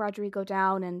would take Rodrigo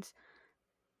down and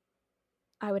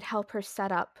I would help her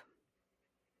set up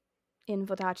in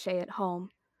Vodace at home.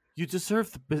 You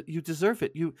deserve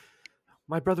it.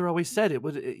 My brother always said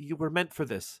you were meant for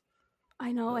this.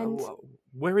 I know, and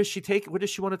where does she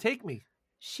want to take me?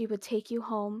 She would take you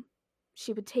home.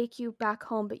 She would take you back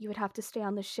home, but you would have to stay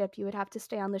on the ship. You would have to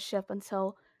stay on the ship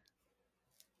until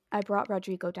I brought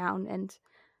Rodrigo down, and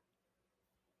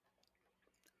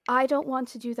I don't want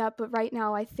to do that, but right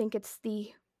now I think it's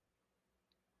the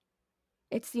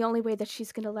only way that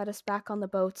she's going to let us back on the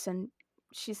boats, and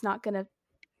she's not going to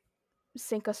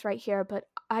sink us right here, but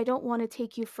I don't want to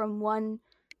take you from one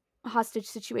hostage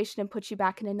situation and put you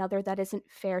back in another. That isn't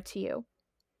fair to you.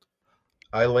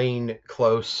 I lean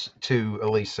close to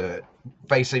Elisa,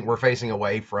 we're facing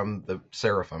away from the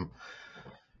Seraphim,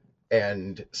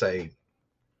 and say,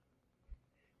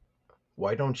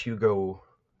 why don't you go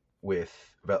with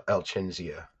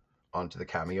Alcenzia onto the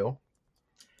Cameo?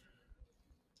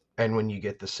 And when you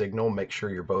get the signal, make sure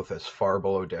you're both as far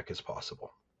below deck as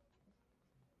possible.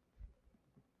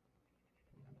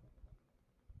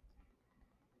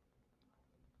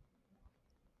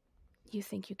 You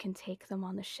think you can take them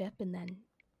on the ship and then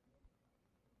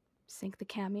sink the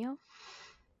Cameo?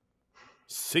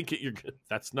 Sink it?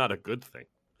 That's not a good thing.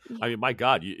 Yeah. I mean, my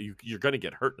God, you're going to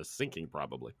get hurt in a sinking,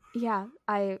 probably. Yeah,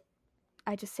 I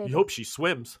just say. You hope she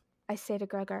swims. I say to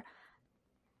Gregor,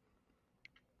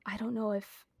 I don't know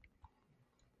if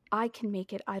I can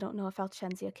make it. I don't know if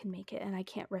Alcenzia can make it, and I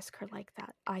can't risk her like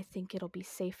that. I think it'll be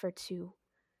safer to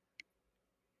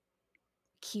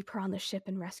keep her on the ship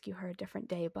and rescue her a different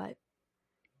day, but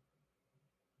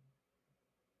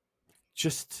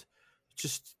just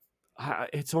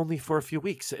it's only for a few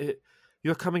weeks.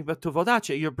 You're coming back to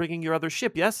Vodace. You're bringing your other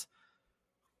ship, yes?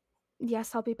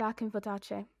 Yes, I'll be back in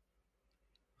Vodace.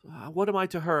 What am I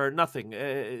to her? Nothing.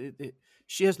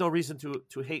 She has no reason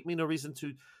to hate me, no reason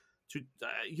to...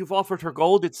 you've offered her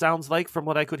gold, it sounds like, from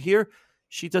what I could hear.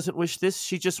 She doesn't wish this.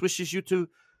 She just wishes you to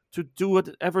do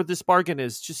whatever this bargain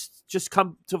is. Just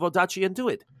come to Vodaci and do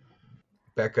it.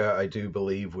 Becca, I do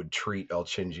believe, would treat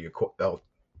Alcenzia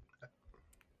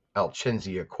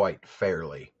quite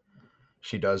fairly.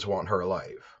 She does want her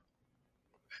alive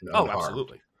and unharmed.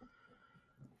 Absolutely.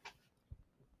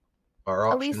 Our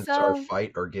options are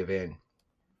fight or give in.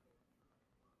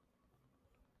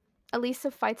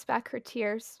 Elisa fights back her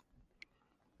tears.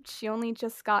 She only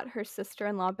just got her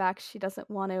sister-in-law back. She doesn't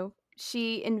want to.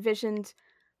 She envisioned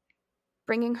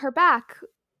bringing her back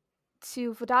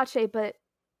to Vodace, but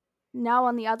now,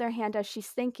 on the other hand, as she's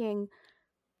thinking,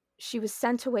 she was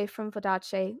sent away from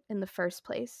Vodace in the first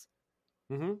place.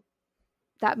 Mm-hmm.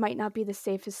 That might not be the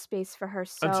safest space for her.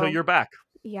 So, until you're back.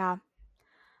 Yeah.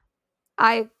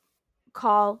 I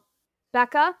call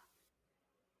Becca.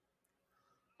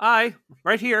 Aye,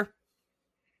 right here.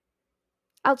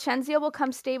 Alcenzia will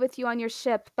come stay with you on your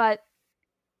ship, but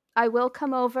I will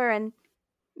come over and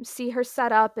see her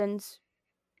set up, and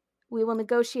we will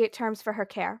negotiate terms for her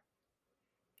care.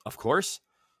 Of course.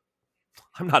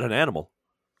 I'm not an animal.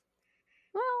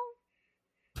 Well,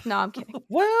 no, I'm kidding.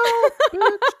 Well,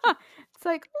 bitch. It's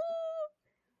like,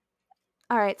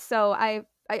 all right. So I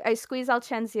squeeze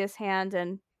Alcenzia's hand,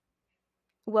 and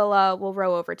we'll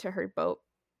row over to her boat,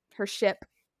 her ship.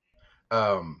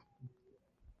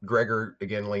 Gregor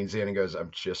again leans in and goes,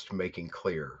 "I'm just making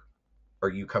clear. Are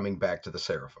you coming back to the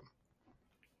Seraphim?"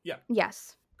 Yeah.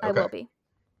 Yes, okay. I will be.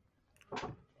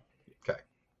 Okay.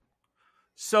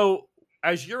 So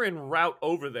as you're en route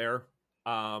over there,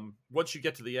 once you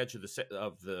get to the edge of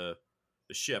the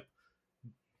ship,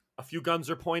 a few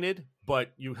guns are pointed,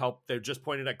 but they're just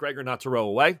pointed at Gregor not to row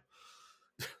away.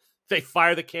 They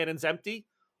fire the cannons empty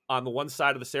on the one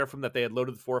side of the Seraphim that they had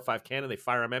loaded the 4 or 5 cannon. They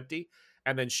fire them empty,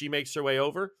 and then she makes her way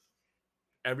over.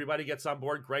 Everybody gets on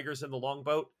board. Gregor's in the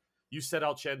longboat. You set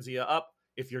Alcenzia up.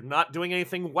 If you're not doing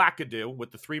anything wackadoo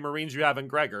with the 3 Marines you have in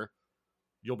Gregor,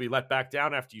 you'll be let back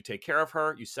down after you take care of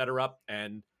her. You set her up,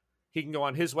 and he can go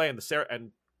on his way.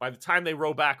 And by the time they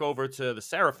row back over to the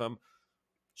Seraphim,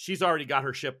 she's already got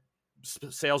her ship.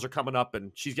 Sails are coming up,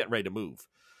 and she's getting ready to move.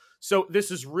 So this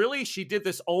is really, she did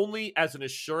this only as an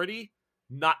assurity,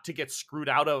 not to get screwed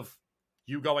out of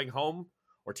you going home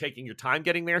or taking your time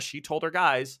getting there. She told her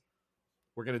guys,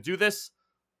 we're going to do this.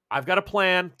 I've got a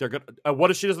plan. They're going to, what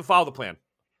if she doesn't follow the plan?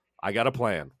 I got a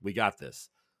plan. We got this.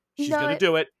 She's going to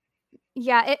do it.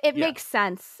 Yeah, it makes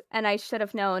sense, and I should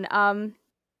have known. I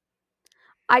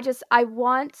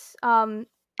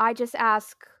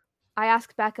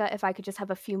ask Becca if I could just have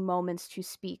a few moments to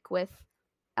speak with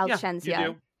Alcenzia. Yeah, you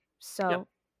do. So, yep.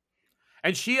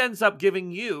 And she ends up giving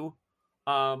you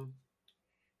Omar,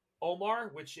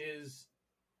 which is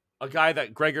a guy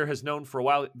that Gregor has known for a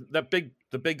while. The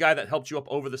big guy that helped you up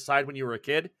over the side when you were a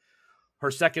kid. Her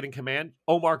second in command.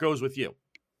 Omar goes with you.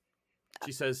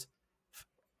 She says,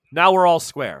 "Now we're all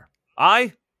square."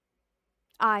 Aye.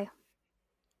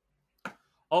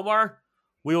 Omar,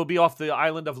 we will be off the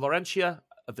island of Laurentia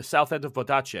at the south end of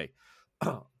Vodace.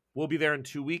 We'll be there in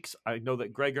 2 weeks. I know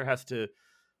that Gregor has to...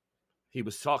 He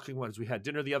was talking once we had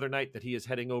dinner the other night that he is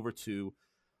heading over to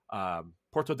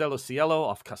Porto dello Cielo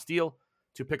off Castile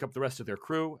to pick up the rest of their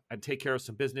crew and take care of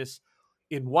some business.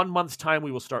 In 1 month's time,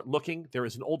 we will start looking. There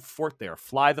is an old fort there.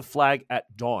 Fly the flag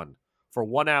at dawn for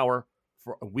 1 hour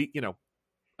for a week,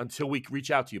 until we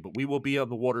reach out to you. But we will be on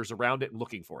the waters around it and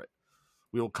looking for it.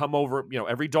 We will come over,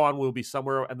 every dawn we'll be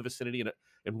somewhere in the vicinity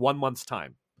in 1 month's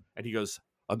time. And he goes,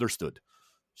 understood.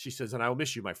 She says, and I will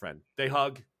miss you, my friend. They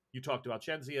hug. You talked about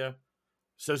Alcenzia.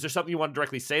 So is there something you want to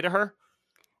directly say to her?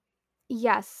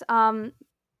 Yes.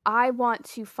 I want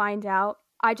to find out.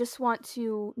 I just want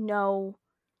to know,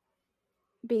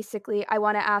 basically, I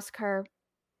want to ask her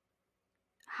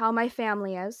how my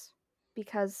family is,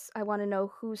 because I want to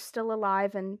know who's still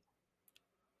alive and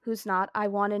who's not. I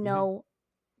want to know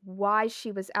why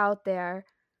she was out there,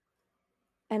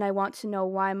 and I want to know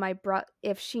why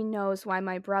if she knows why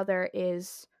my brother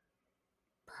is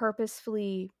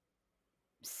purposefully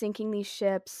sinking these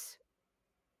ships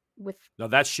with... No,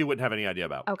 that she wouldn't have any idea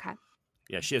about. Okay.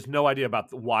 Yeah, she has no idea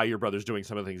about why your brother's doing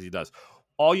some of the things he does.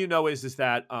 All you know is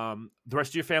that the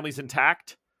rest of your family's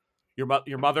intact. Your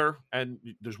mother, and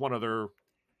there's one other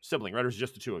sibling, right? Or is it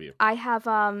just the two of you? I have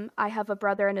a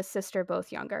brother and a sister,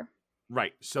 both younger.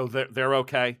 Right. So they're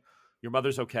okay. Your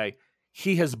mother's okay.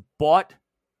 He has bought...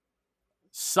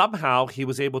 Somehow he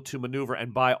was able to maneuver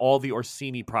and buy all the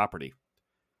Orsini property.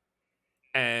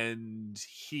 and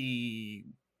he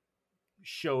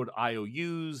showed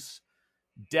IOUs,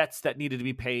 debts that needed to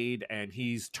be paid, and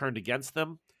he's turned against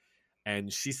them.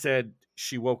 And she said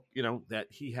she woke, that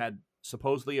he had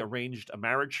supposedly arranged a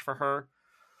marriage for her,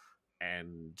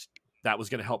 and that was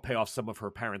going to help pay off some of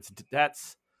her parents'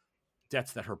 debts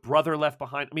that her brother left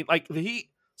behind. I mean, like,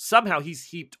 he's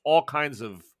heaped all kinds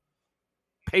of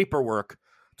paperwork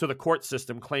to the court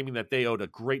system claiming that they owed a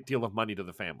great deal of money to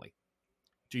the family,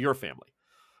 to your family,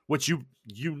 which you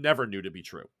never knew to be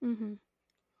true. Mm-hmm.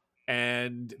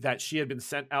 And that she had been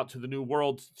sent out to the New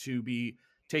World to be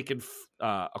taken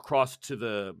across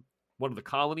to one of the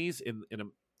colonies in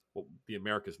the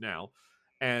Americas now,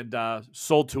 and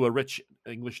sold to a rich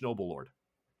English noble lord,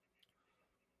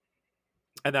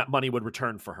 and that money would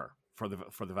return for her for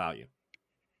the value.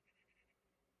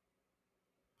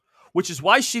 Which is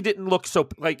why she didn't look so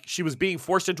like she was being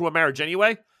forced into a marriage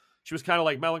anyway. She was kind of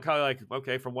like melancholy, like,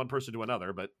 okay, from one person to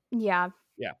another, but yeah.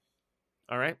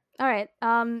 All right.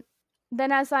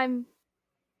 Then as I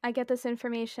get this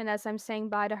information, as I'm saying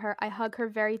bye to her, I hug her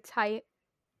very tight,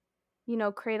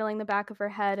 cradling the back of her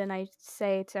head, and I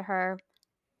say to her,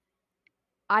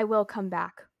 I will come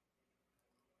back.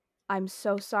 I'm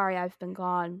so sorry I've been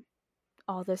gone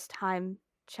all this time,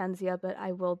 Chenzia, but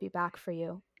I will be back for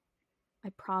you. I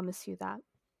promise you that.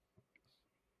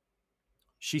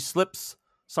 She slips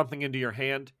something into your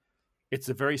hand. It's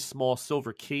a very small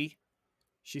silver key.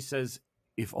 She says,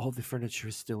 if all the furniture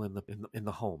is still in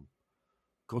the home,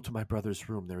 go to my brother's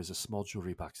room. There is a small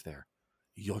jewelry box there.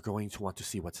 You're going to want to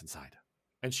see what's inside.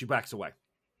 And she backs away.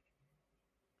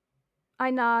 I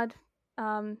nod,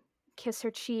 kiss her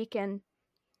cheek, and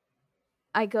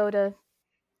I go to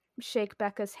shake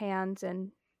Becca's hand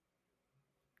and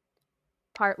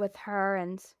part with her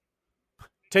and...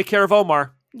 Take care of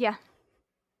Omar. Yeah.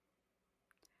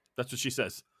 That's what she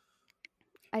says.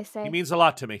 I say... He means a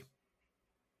lot to me.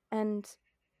 And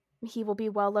he will be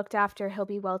well looked after. He'll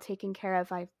be well taken care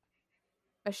of. I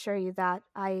assure you that.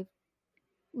 I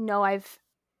know I've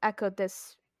echoed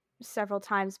this several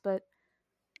times, but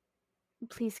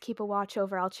please keep a watch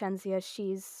over Alchenzia.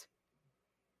 She's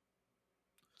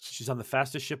on the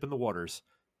fastest ship in the waters.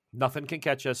 Nothing can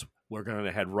catch us. We're going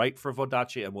to head right for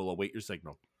Vodacce, and we'll await your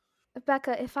signal.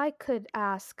 Becca, if I could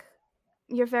ask,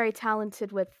 you're very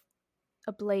talented with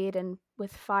a blade and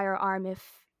with firearm. If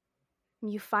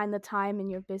you find the time in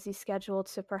your busy schedule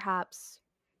to perhaps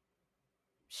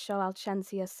show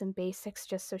Alchenzia some basics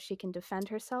just so she can defend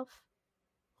herself?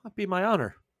 That'd be my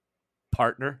honor,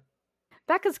 partner.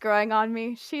 Becca's growing on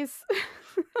me.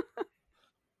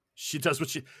 She does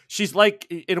what she's like,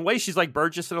 in a way, she's like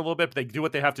Burgess in a little bit, but they do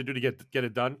what they have to do to get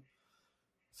it done.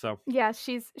 So yeah,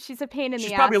 she's a pain in the ass.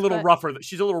 She's probably a little rougher.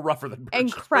 She's a little rougher than Burgess.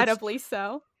 Incredibly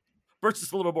so. Burgess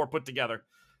is a little more put together.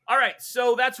 All right,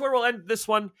 so that's where we'll end this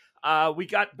one. We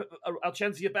got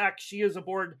Alchenzia back. She is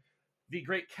aboard the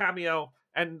Great Cameo,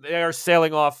 and they are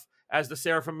sailing off as the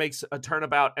Seraphim makes a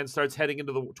turnabout and starts heading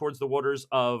towards the waters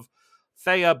of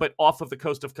Thea, but off of the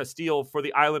coast of Castile for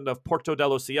the island of Porto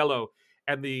dello Cielo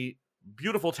and the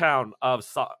beautiful town of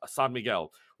San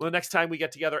Miguel. Well, the next time we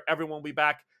get together, everyone will be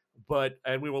back,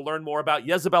 and we will learn more about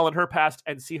Jezebel and her past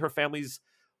and see her family's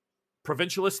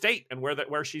provincial estate and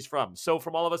where she's from. So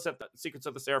from all of us at the Secrets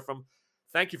of the Seraphim,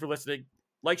 thank you for listening.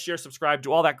 Like, share, subscribe,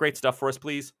 do all that great stuff for us,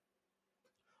 please.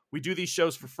 We do these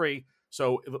shows for free,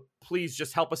 so please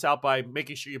just help us out by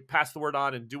making sure you pass the word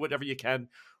on and do whatever you can.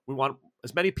 We want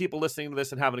as many people listening to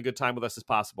this and having a good time with us as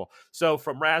possible. So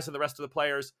from Raz and the rest of the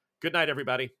players, good night,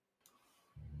 everybody.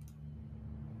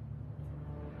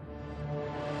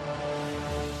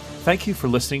 Thank you for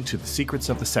listening to The Secrets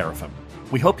of the Seraphim.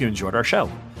 We hope you enjoyed our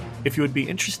show. If you would be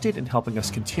interested in helping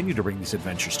us continue to bring these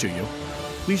adventures to you,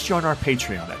 please join our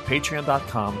Patreon at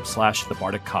patreon.com/The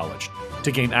Bardic College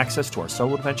to gain access to our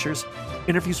solo adventures,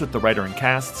 interviews with the writer and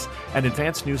casts, and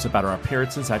advanced news about our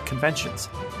appearances at conventions.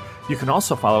 You can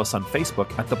also follow us on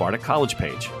Facebook at the Bardic College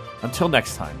page. Until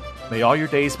next time, may all your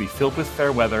days be filled with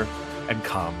fair weather and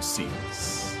calm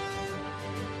seas.